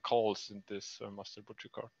certain calls in this master boot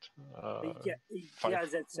record.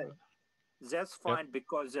 That's fine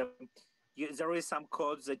because there is some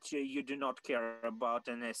codes that you do not care about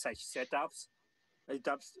in such setups.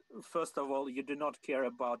 First of all, you do not care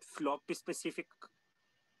about floppy specific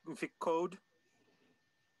code.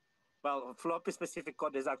 Well, floppy specific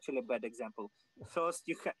code is actually a bad example. First,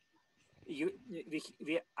 we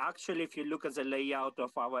actually, if you look at the layout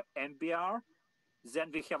of our MBR,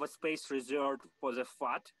 then we have a space reserved for the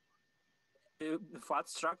FAT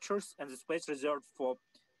structures and the space reserved for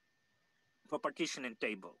partitioning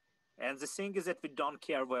table. And the thing is that we don't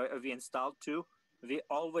care where we install to. We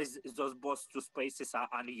always, those both two spaces are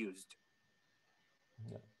unused.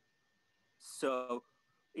 Yeah. So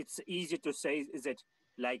it's easy to say that,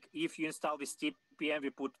 like, if you install this TPM, we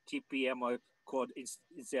put TPM code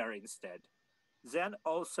there instead. Then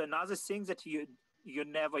also another thing that you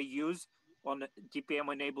never use on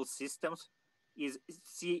TPM enabled systems is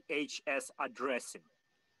CHS addressing.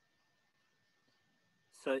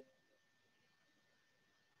 So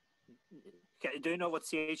do you know what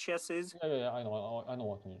CHS is? Yeah, I know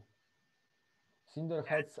what you mean. Cinder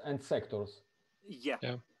heads and sectors. Yeah.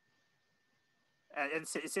 And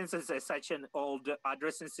since it's such an old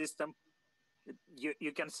addressing system,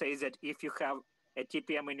 you can say that if you have a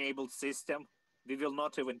TPM-enabled system, we will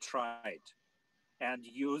not even try it and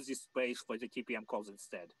use this space for the TPM calls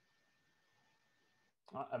instead.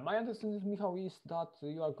 My understanding, Michał, is that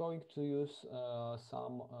you are going to use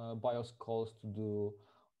some BIOS calls to do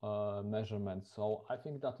measurements. So I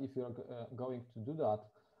think that if you're going to do that,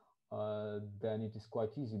 then it is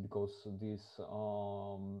quite easy because these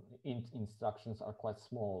int instructions are quite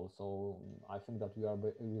small. So I think that we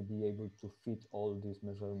will be able to fit all these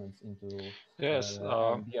measurements into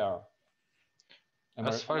MBR.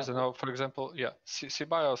 As far as I know, for example,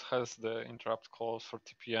 CBIOS has the interrupt calls for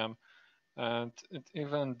TPM, and it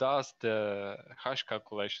even does the hash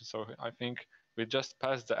calculation. So I think we just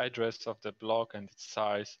pass the address of the block and its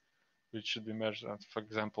size, which should be measured. For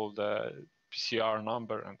example, the PCR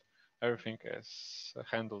number, and everything is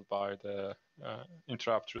handled by the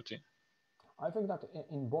interrupt routine. I think that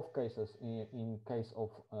in both cases, in case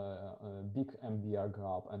of big MBR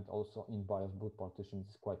GRUB and also in BIOS boot partitions,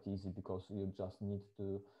 it's quite easy because you just need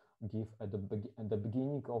to give at the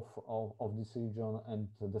beginning of this region and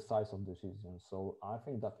the size of this region. So I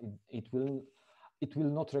think that it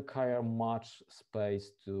will not require much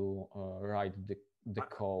space to write the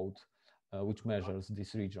code which measures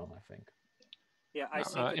this region, I think. Yeah, I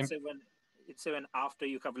think it's even after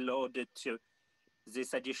you have loaded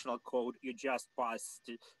this additional code, you just pass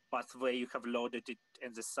where you have loaded it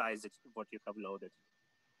and the size of what you have loaded.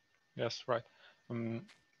 Yes, right.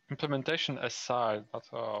 Implementation aside, but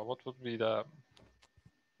what would be the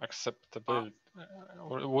acceptable,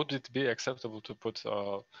 or would it be acceptable to put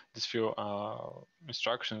these few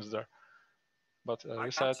instructions there? But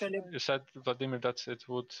you said, Vladimir, that it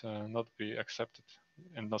would not be accepted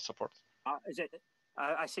and not supported.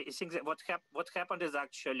 I think that what happened is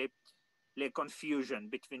actually like confusion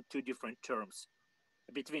between two different terms,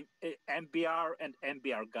 between MBR and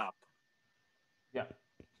MBR GAP. Yeah.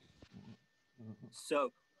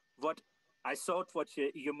 So what I thought what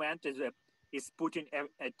you meant is putting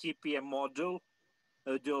a TPM module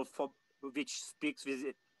for which speaks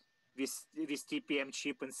with TPM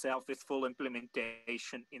chip itself with full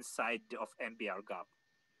implementation inside of MBR GAP.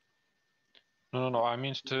 No. I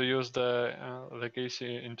mean to use the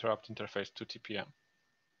legacy interrupt interface to TPM.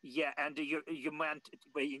 Yeah, and you meant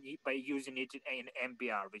by using it in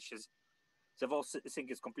MBR, which is the whole thing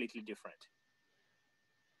is completely different.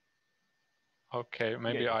 Okay,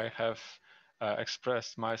 maybe I have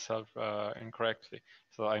expressed myself incorrectly.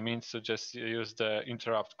 So I mean to just use the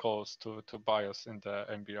interrupt calls to BIOS in the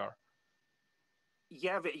MBR.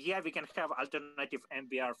 Yeah, we can have alternative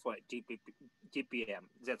MBR for TPM.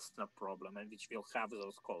 That's no problem, and which will have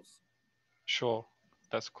those calls. Sure,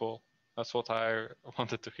 that's cool. That's what I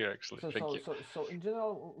wanted to hear, actually. Thank you. So in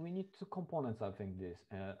general, we need two components, I think, this.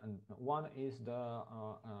 And one is the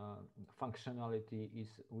functionality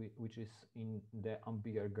which is in the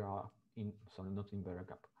MBR GAP, not in MBR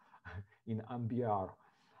GAP, in MBR,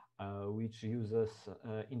 which uses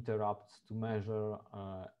interrupts to measure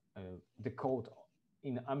the code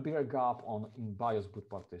in MBR GAP in BIOS boot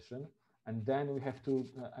partition. And then we have to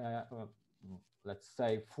let's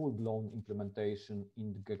say, full-blown implementation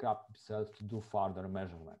in the GRUB itself to do further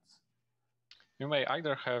measurements. You may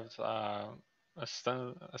either have a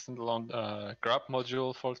standalone GRUB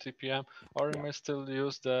module for TPM, or you may still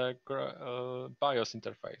use the BIOS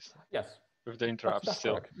interface. Yes. With the interrupts that's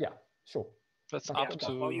still. Correct. Yeah, sure. That's Yeah, up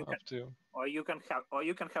to you. Or you can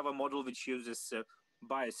have a model which uses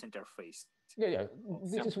bias interface. Yeah.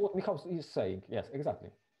 This is what Michał is saying. Yes, exactly.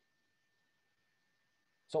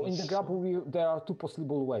 So in the GRUB, there are two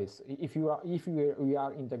possible ways. If we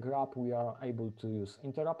are in the GRUB, we are able to use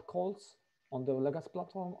interrupt calls on the legacy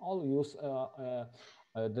platform, or use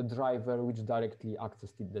the driver which directly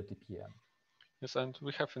accesses the TPM. Yes, and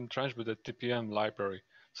we have in Tranchbuild the TPM library,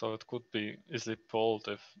 so it could be easily pulled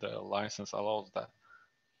if the license allows that.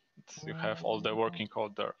 You have all the working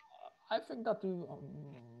code there. I think that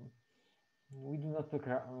we do not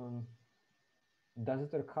require. Does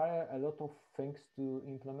it require a lot of things to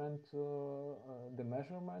implement the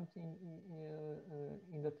measurement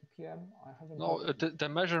in the TPM? I haven't. No, the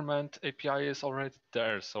measurement API is already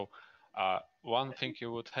there. So one thing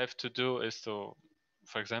you would have to do is to,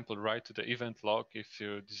 for example, write to the event log if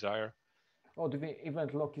you desire. Oh, the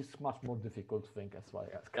event log is much more difficult thing as far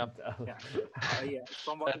as I can tell.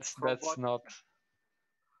 That's not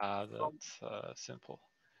that simple.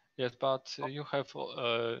 Yes, but you have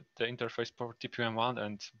the interface for TPM1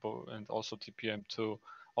 and also TPM2,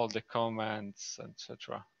 all the commands,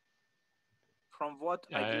 etc. From what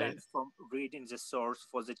I learned from reading the source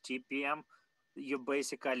for the TPM, you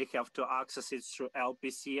basically have to access it through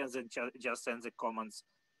LPC and then just send the commands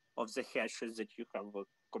of the hashes that you have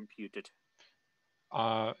computed.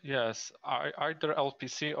 Yes, either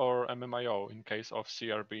LPC or MMIO in case of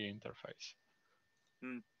CRB interface.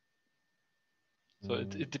 So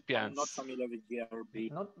it depends. I'm not familiar with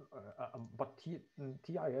GRB. But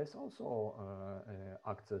TIS also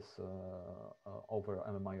access over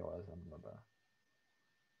MMIO, as I remember.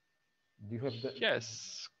 Do you have the?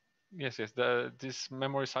 Yes. These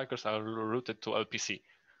memory cycles are routed to LPC.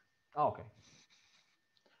 Oh, okay.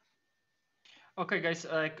 Okay, guys.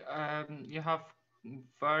 You have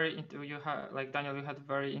Daniel. You had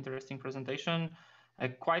very interesting presentation.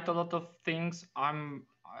 Quite a lot of things.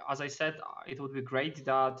 As I said, it would be great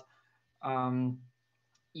that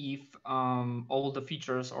if all the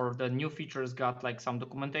features or the new features got like some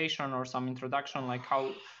documentation or some introduction, like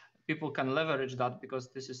how people can leverage that,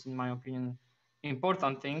 because this is, in my opinion,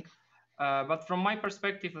 important thing. But from my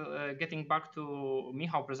perspective, getting back to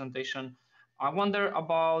Michał's presentation, I wonder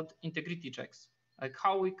about integrity checks, like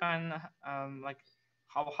how we can,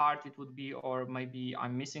 how hard it would be, or maybe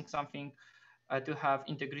I'm missing something, to have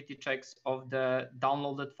integrity checks of the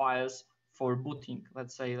downloaded files for booting.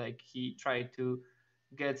 Let's say like he tried to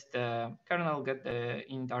get the kernel, get the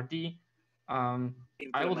initRD.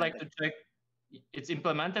 I would like to check it's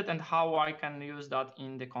implemented and how I can use that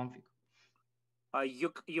in the config.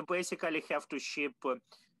 You basically have to ship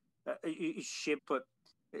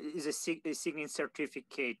the signing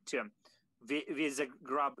certificate with the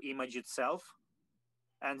GRUB image itself,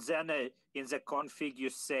 and then in the config you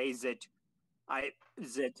say that I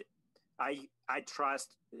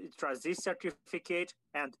trust this certificate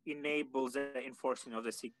and enable the enforcing of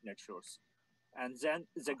the signatures, and then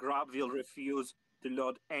the GRUB will refuse to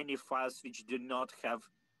load any files which do not have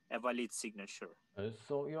a valid signature.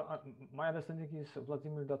 So my understanding is,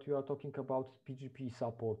 Vladimir, that you are talking about PGP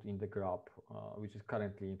support in the GRUB, which is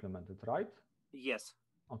currently implemented, right? Yes.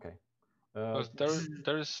 Okay.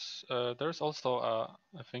 There's also I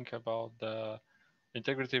think about the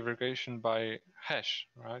integrity verification by hash,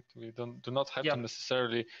 right? We do not have to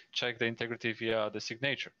necessarily check the integrity via the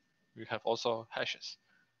signature. We have also hashes.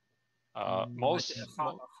 How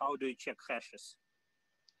do you check hashes?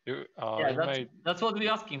 That's what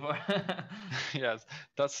we're asking for. Yes,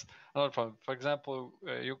 that's another problem. For example,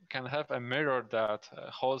 you can have a mirror that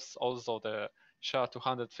hosts also the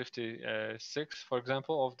SHA-256, for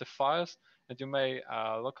example, of the files, and you may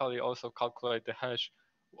locally also calculate the hash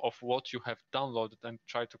of what you have downloaded and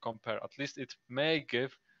try to compare. At least it may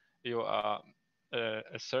give you a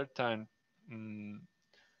certain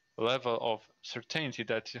level of certainty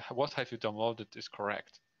that what have you downloaded is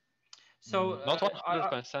correct. So not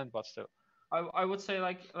 100%, but still. I would say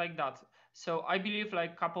like that. So I believe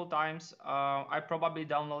like a couple times I probably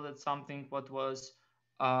downloaded something what was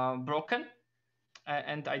broken,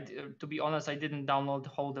 and to be honest, I didn't download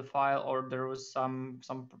whole the file, or there was some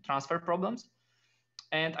transfer problems,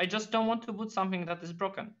 and I just don't want to boot something that is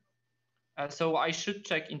broken. So I should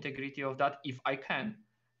check integrity of that if I can.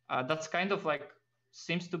 That's kind of like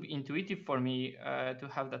seems to be intuitive for me to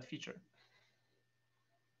have that feature.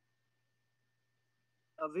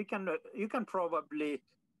 You can probably.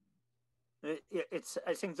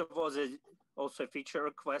 I think there was also a feature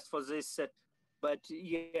request for this, but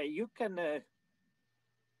yeah, you can.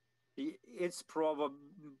 It's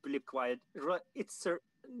probably quite. It's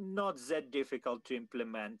not that difficult to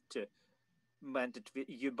implement. implemented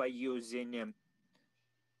by using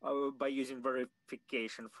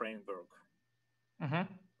verification framework.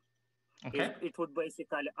 Okay. It would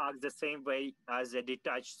basically act the same way as a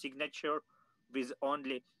detached signature, with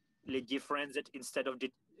only the difference that instead of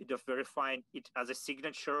verifying it as a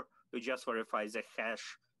signature, you just verify the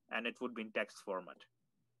hash, and it would be in text format.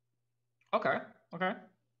 Okay. Okay.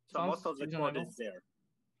 So Sounds most of the code is there.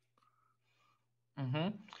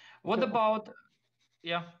 Okay, What about?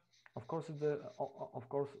 Yeah. Of course,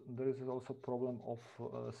 there is also problem of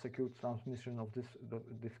secure transmission of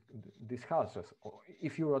these hashes.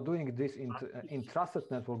 If you are doing this in trusted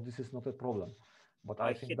network, this is not a problem. But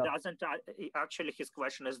I think that doesn't actually. His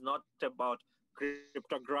question is not about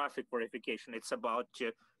cryptographic verification. It's about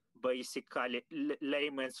basically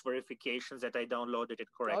layman's verifications that I downloaded it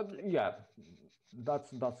correctly. Yeah,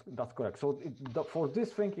 that's correct. So for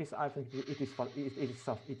this thing I think it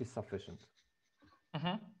is sufficient.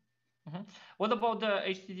 What about the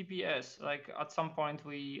HTTPS? Like at some point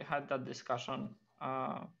we had that discussion.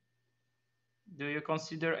 Do you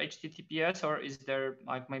consider HTTPS, or is there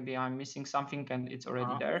like maybe I'm missing something and it's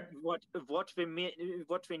already there? What we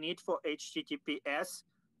need for HTTPS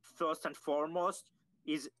first and foremost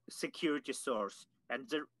is security source, and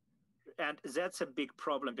that's a big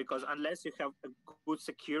problem, because unless you have a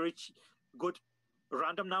good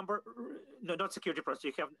random number, no, not security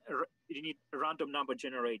process, you need a random number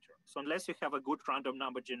generator. So unless you have a good random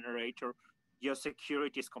number generator, your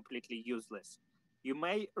security is completely useless. You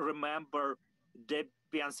may remember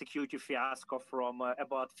Debian security fiasco from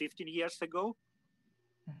about 15 years ago.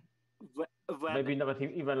 Maybe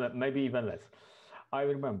even less. I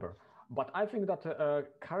remember. But I think that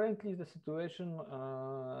currently the situation,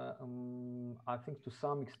 I think to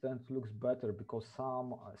some extent looks better, because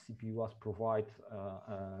some CPUs provide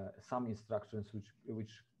some instructions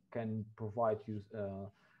which can provide you.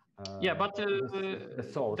 Yeah, but the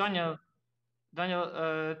source. Daniel,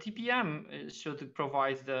 TPM should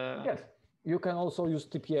provide the. Yes, you can also use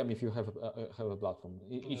TPM if you have a platform.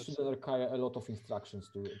 It shouldn't require a lot of instructions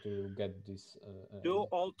to get this. Do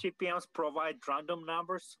all TPMs provide random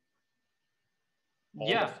numbers?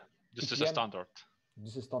 Yeah, this is a standard.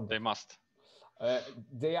 This is standard. They must.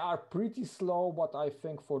 They are pretty slow, but I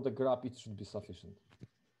think for the GRUB it should be sufficient.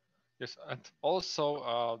 Yes, and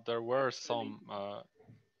also there were some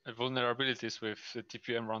vulnerabilities with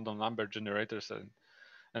TPM random number generators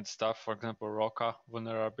and stuff. For example, Roca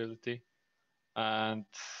vulnerability, and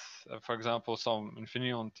for example, some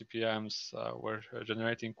Infineon TPMs were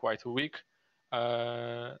generating quite weak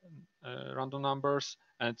random numbers,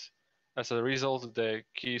 and as a result, the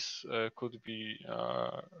keys could be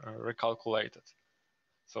recalculated.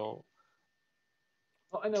 So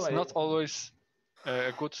anyway, it's not always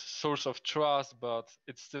a good source of trust, but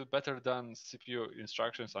it's still better than CPU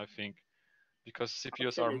instructions, I think, because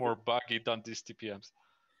CPUs are more buggy than these TPMs.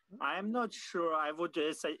 I'm not sure. I would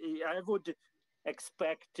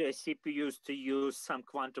expect CPUs to use some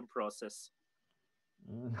quantum process.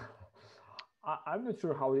 I'm not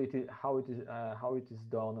sure how it is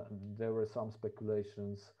done. There were some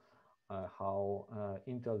speculations how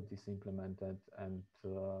Intel is implemented, and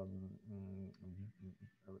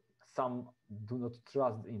some do not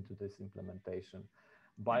trust into this implementation.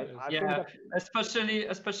 But I think that,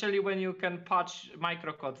 especially when you can patch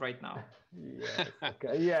microcode right now. Yes.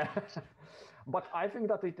 Okay. Yeah. But I think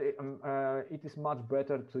that it is much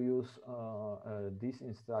better to use this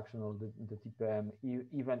instruction of the TPM,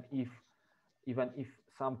 even if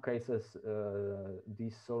some cases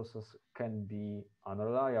these sources can be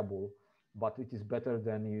unreliable, but it is better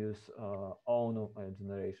than use own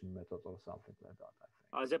generation method or something like that, I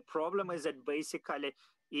think. The problem is that basically,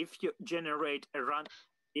 if you generate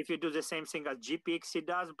if you do the same thing as GPXE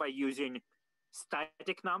does by using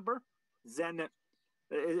static number, then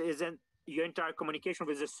your entire communication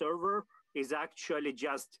with the server is actually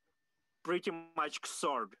just pretty much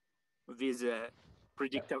XORed with a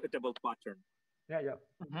predictable pattern. Yeah.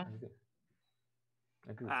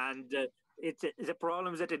 Agree. And the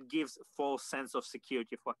problem is that it gives false sense of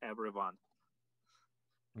security for everyone.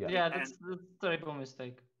 Yeah, that's a terrible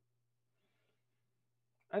mistake.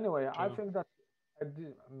 Anyway, I think that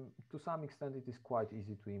to some extent it is quite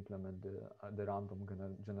easy to implement the random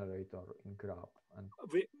generator in GRUB. And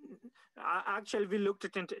we looked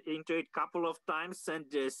into it a couple of times, and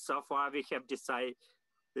so far we have decided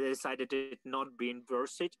it not being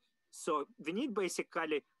worth it. So we need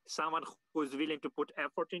basically someone who's willing to put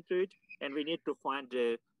effort into it, and we need to find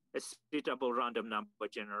a suitable random number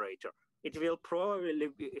generator. It will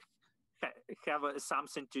probably have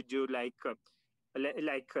something to do like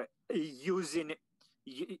using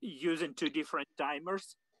two different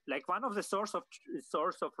timers, like one of the source of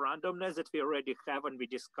randomness that we already have and we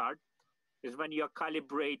discard is when you're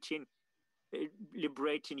calibrating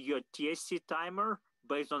your TSC timer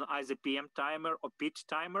based on either PM timer or pitch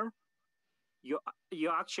timer. You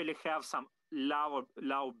actually have some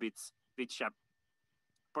low bits which are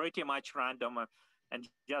pretty much random and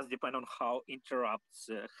just depend on how interrupts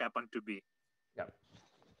happen to be. Yeah.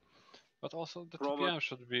 But also the TPM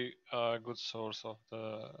should be a good source of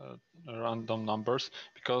the random numbers,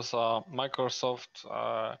 because Microsoft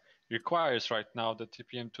requires right now the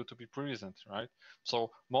TPM2 to be present, right?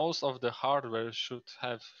 So most of the hardware should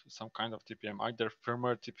have some kind of TPM, either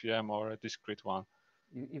firmware TPM or a discrete one.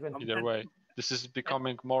 Either way, this is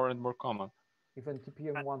becoming more and more common. Even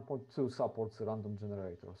TPM 1.2 supports a random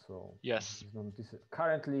generator, so yes.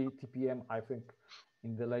 Currently, TPM, I think,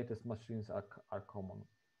 in the latest machines are common.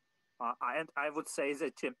 And I would say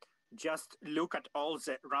that just look at all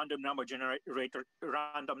the random number generator,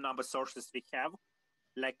 random number sources we have,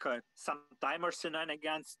 like some timer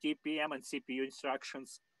shenanigans, TPM and CPU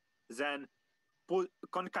instructions, then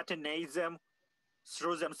concatenate them,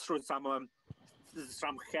 through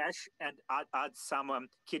some hash and add some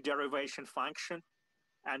key derivation function,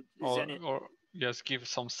 and or yes, give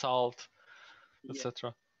some salt,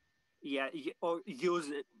 etc. Yeah, or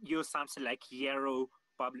use something like Yarrow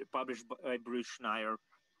published by Bruce Schneier.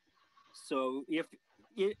 So if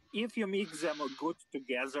you mix them good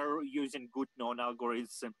together using good known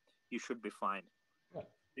algorithm, you should be fine. Yeah.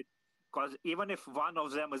 Because even if one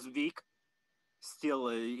of them is weak, still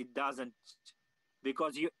it doesn't,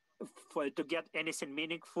 because to get anything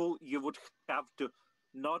meaningful, you would have to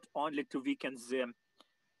not only to weaken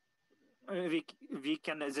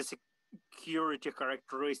the security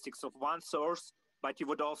characteristics of one source, but you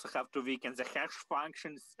would also have to weaken the hash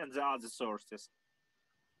functions and the other sources.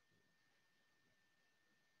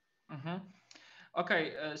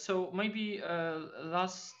 Okay, so maybe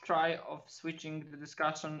last try of switching the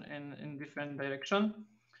discussion in different direction.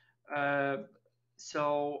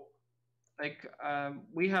 So like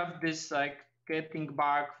we have this like getting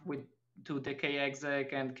back to the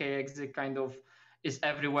kexec, and kexec kind of is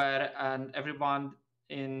everywhere, and everyone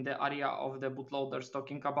in the area of the bootloaders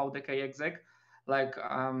talking about the kexec, like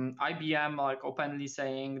IBM like openly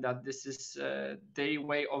saying that this is their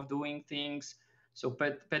way of doing things. So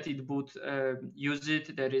Petit Boot use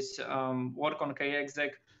it. There is work on kexec,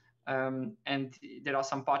 and there are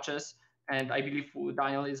some patches, and I believe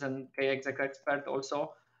Daniel is an kexec expert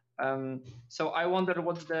also. So I wonder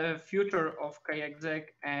what's the future of kexec,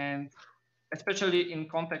 and especially in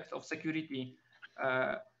context of security,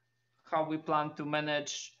 how we plan to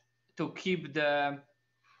manage to keep the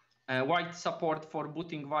wide support for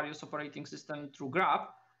booting various operating systems through GRUB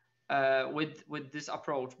with this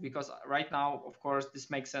approach, because right now, of course, this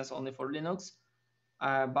makes sense only for Linux.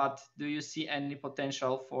 But do you see any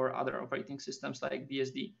potential for other operating systems like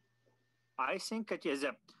BSD? I think it is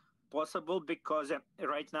possible, because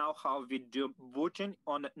right now how we do booting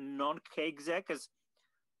on non-kexec is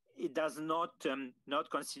it does not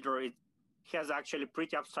consider it has actually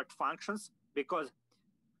pretty abstract functions, because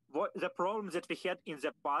the problem that we had in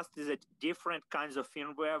the past is that different kinds of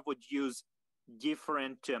firmware would use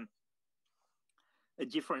different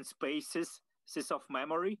spaces of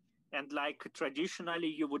memory, and like traditionally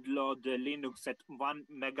you would load Linux at 1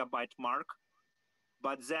 megabyte mark,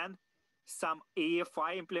 but then some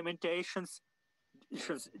AFI implementations,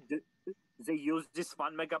 they use this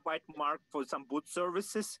 1 megabyte mark for some boot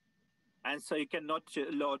services, and so you cannot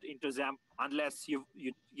load into them unless you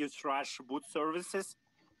use rush boot services.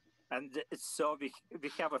 And so we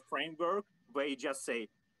have a framework where you just say,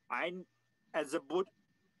 as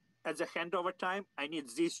a handover time, I need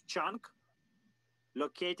this chunk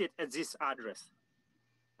located at this address,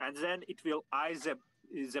 and then it will either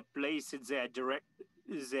place it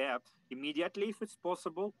there immediately if it's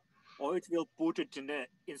possible, or it will put it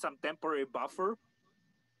in some temporary buffer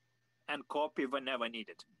and copy whenever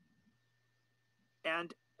needed.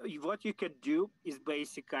 And what you can do is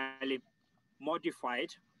basically modify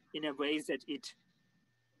it in a way that it,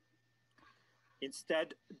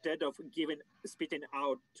 instead of spitting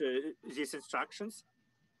out these instructions,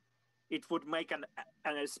 it would make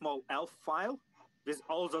a small ELF file with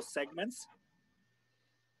all those segments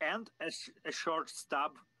and a short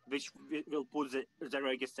stub which will put the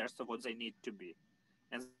registers of what they need to be,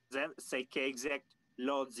 and then say kexec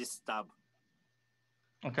load this stub.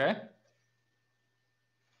 Okay,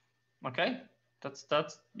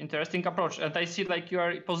 that's interesting approach, and I see like you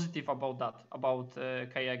are positive about that, about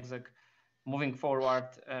kexec moving forward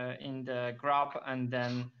in the GRUB, and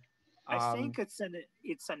then I think it's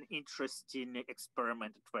an interesting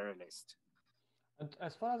experiment at very least. And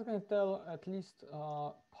as far as I can tell, at least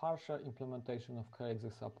partial implementation of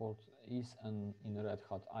kexec support is in Red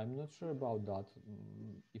Hat. I'm not sure about that.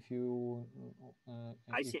 If you,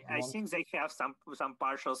 I think they have some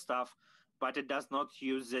partial stuff, but it does not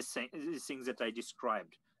use the things that I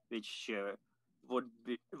described, which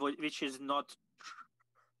which is not,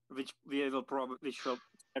 which will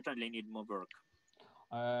certainly need more work.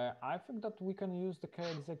 I think that we can use the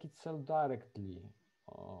kexec itself directly.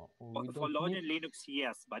 For loading Linux,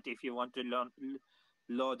 yes, but if you want to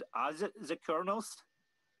load the kernels,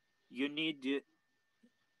 you need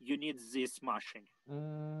this smashing.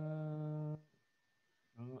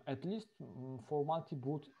 At least for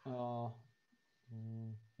multi-boot,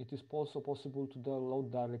 it is also possible to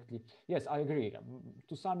download directly. Yes, I agree.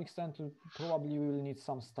 To some extent, probably we will need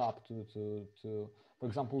some stuff to for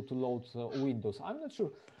example, to load Windows. I'm not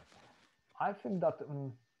sure. I think that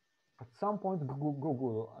at some point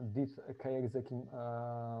Google did kexec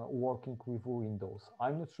working with Windows.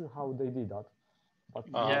 I'm not sure how they did that, but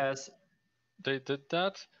yes, they did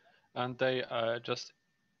that, and they just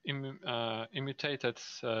imitated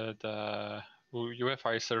the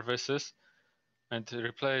UEFI services and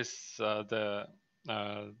replace the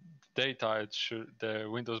data the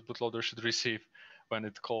Windows bootloader should receive when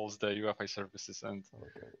it calls the UEFI services, and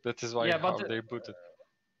that is why how they booted.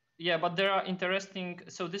 Yeah, but there are interesting.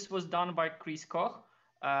 So this was done by Chris Koch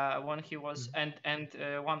when he was and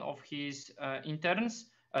one of his interns.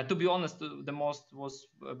 To be honest, the most was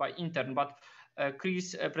by intern, but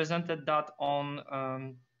Chris presented that on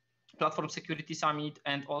Platform Security Summit,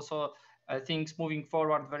 and also things moving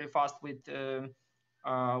forward very fast with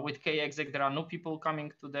kexec. There are no people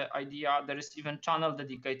coming to the idea. There is even channel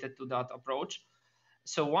dedicated to that approach.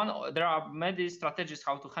 So there are many strategies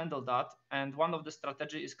how to handle that, and one of the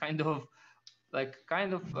strategy is kind of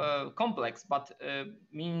complex, but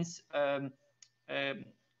means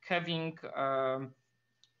having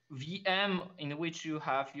VM in which you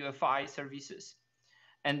have UEFI services,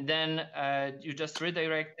 and then you just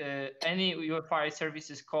redirect any UEFI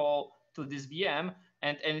services call to this VM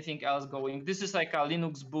and anything else going. This is like a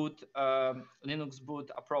Linux boot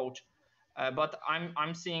approach, but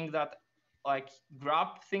I'm seeing that like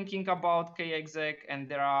GRUB thinking about kexec, and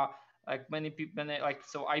there are like many people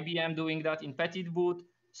so IBM doing that in petit boot.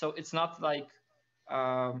 So it's not like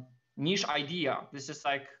niche idea. This is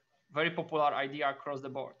like very popular idea across the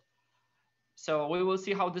board. So we will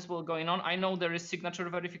see how this will going on. I know there is signature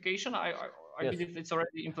verification. I yes. believe it's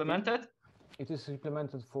already implemented. It is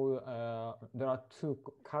implemented for,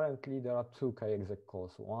 currently there are two kexec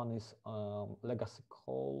calls. One is legacy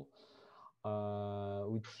call,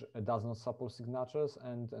 which does not support signatures,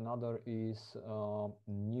 and another is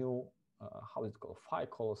new, how is it called, file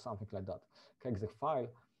call or something like that, kexec file,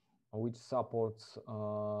 which supports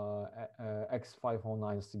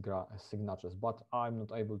X509 signatures, but I'm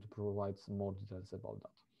not able to provide some more details about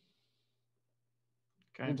that.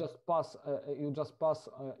 Okay. You just pass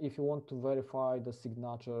if you want to verify the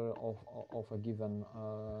signature of a given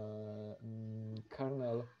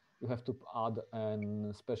kernel, you have to add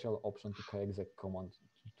a special option to kexec command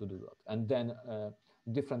to do that, and then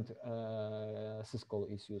different syscall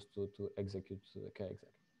is used to execute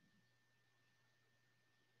kexec.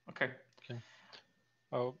 Okay.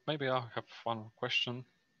 Oh, maybe I have one question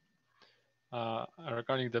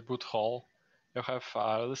regarding the boot hole. You have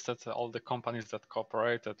listed all the companies that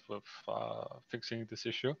cooperated with fixing this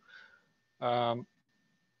issue.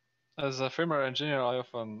 As a firmware engineer, I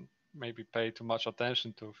often maybe pay too much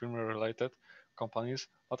attention to firmware-related companies,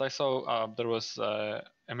 but I saw there was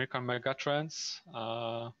American Megatrends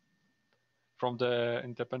from the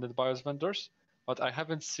independent BIOS vendors, but I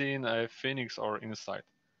haven't seen a Phoenix or Insight.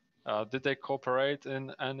 Did they cooperate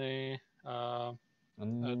in any at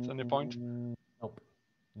any point?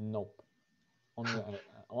 Nope.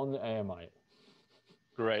 Only AMI.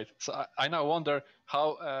 Great. So I now wonder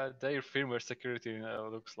how their firmware security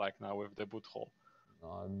looks like now with the boot hole.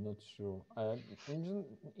 I'm not sure.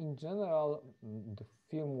 In general, the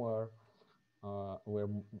firmware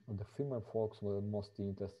the firmware folks were mostly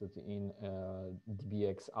interested in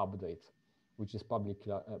DBX update, which is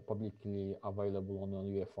publicly available on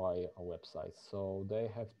the UEFI website. So they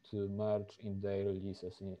have to merge in their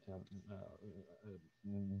releases in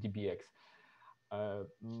DBX.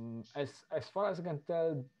 As far as I can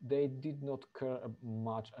tell, they did not care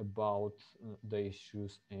much about the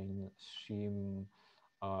issues in shim,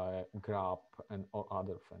 GRUB, and or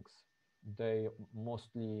other things. They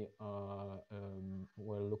mostly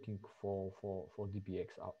were looking for DBX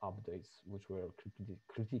updates, which were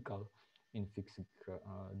critical in fixing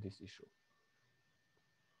this issue.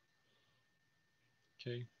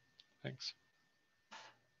 Okay, thanks.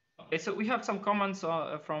 Okay, so we have some comments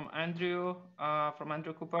from Andrew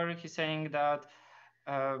Cooper. He's saying that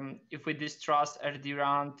if we distrust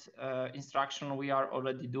RD-round instruction, we are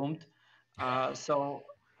already doomed. Yeah, so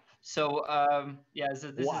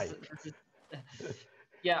this Why? is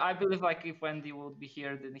yeah, I believe like if Wendy will be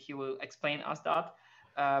here, then he will explain us that.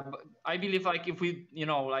 But I believe like if we,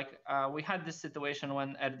 we had this situation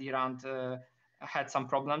when RD-round had some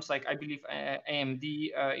problems. Like I believe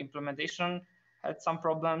AMD implementation had some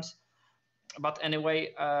problems. But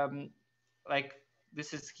anyway, like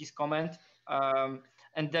this is his comment.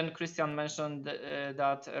 And then Christian mentioned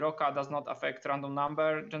that Roca does not affect random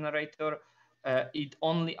number generator. It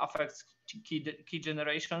only affects key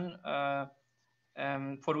generation.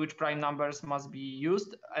 For which prime numbers must be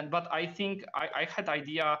used. But I think I had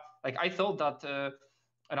idea, like I thought that a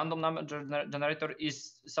random number generator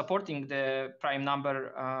is supporting the prime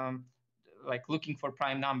number, like looking for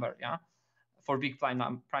prime number, yeah, for big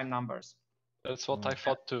prime numbers. That's what I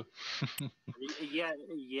thought too.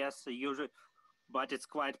 Yes, usually, but it's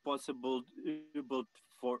quite possible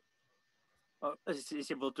for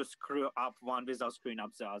it's able to screw up one without screwing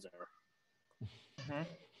up the other. Mm-hmm.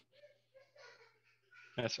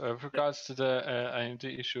 Yes, with regards to the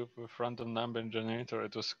AMD issue with random number generator,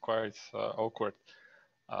 it was quite awkward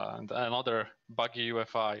and another buggy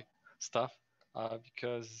UFI stuff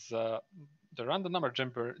because the random number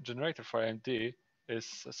generator for AMD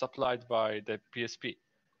is supplied by the PSP,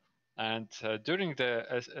 and during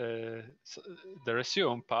the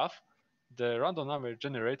resume path, the random number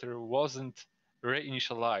generator wasn't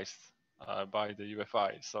reinitialized by the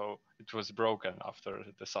UFI, so it was broken after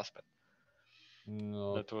the suspect.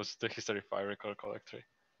 No. That was the history, if I recall correctly.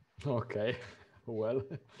 Okay, well.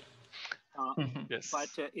 Yes. But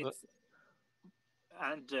it's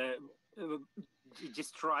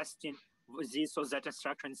distrusting this or that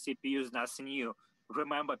instruction CPU is nothing new.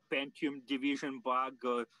 Remember Pentium division bug.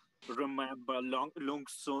 Remember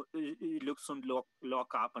Luxon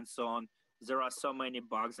lockup and so on. There are so many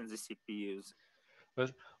bugs in the CPUs.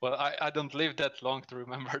 Well, I don't live that long to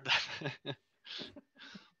remember that.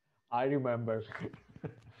 I remember.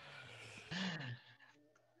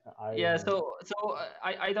 So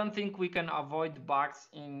I don't think we can avoid bugs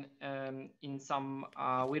in some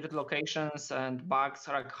weird locations, and bugs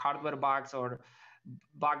like hardware bugs or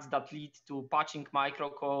bugs that lead to patching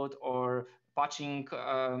microcode or patching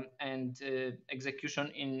and execution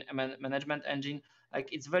in a management engine. Like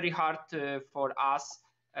it's very hard for us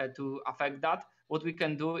to affect that. What we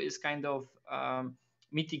can do is kind of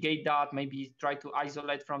mitigate that, maybe try to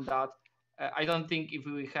isolate from that. I don't think if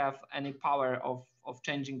we have any power of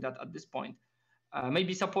changing that at this point.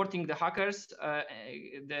 Maybe supporting the hackers,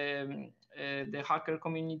 the hacker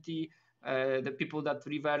community, the people that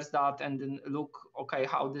reverse that and then look, okay,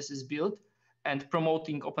 how this is built, and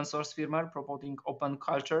promoting open source firmware, promoting open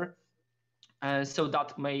culture. So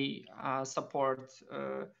that may support,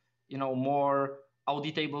 more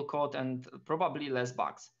auditable code and probably less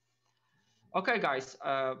bugs. Okay, guys,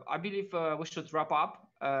 I believe we should wrap up.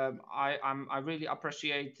 I really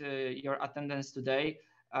appreciate your attendance today.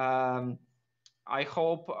 I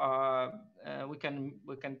hope we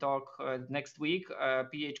can talk next week.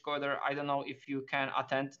 PH Coder, I don't know if you can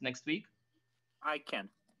attend next week. I can.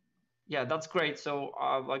 Yeah, that's great. So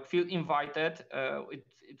feel invited.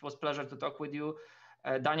 It was a pleasure to talk with you.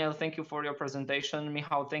 Daniel, thank you for your presentation.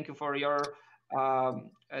 Michał, thank you for your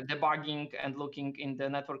debugging and looking in the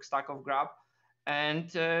network stack of GRUB.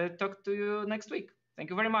 And talk to you next week. Thank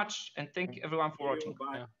you very much. And thank you everyone for watching.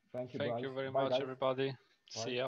 Bye. Thank you, Thank guys. you very Bye, much, guys. everybody. Bye. See ya.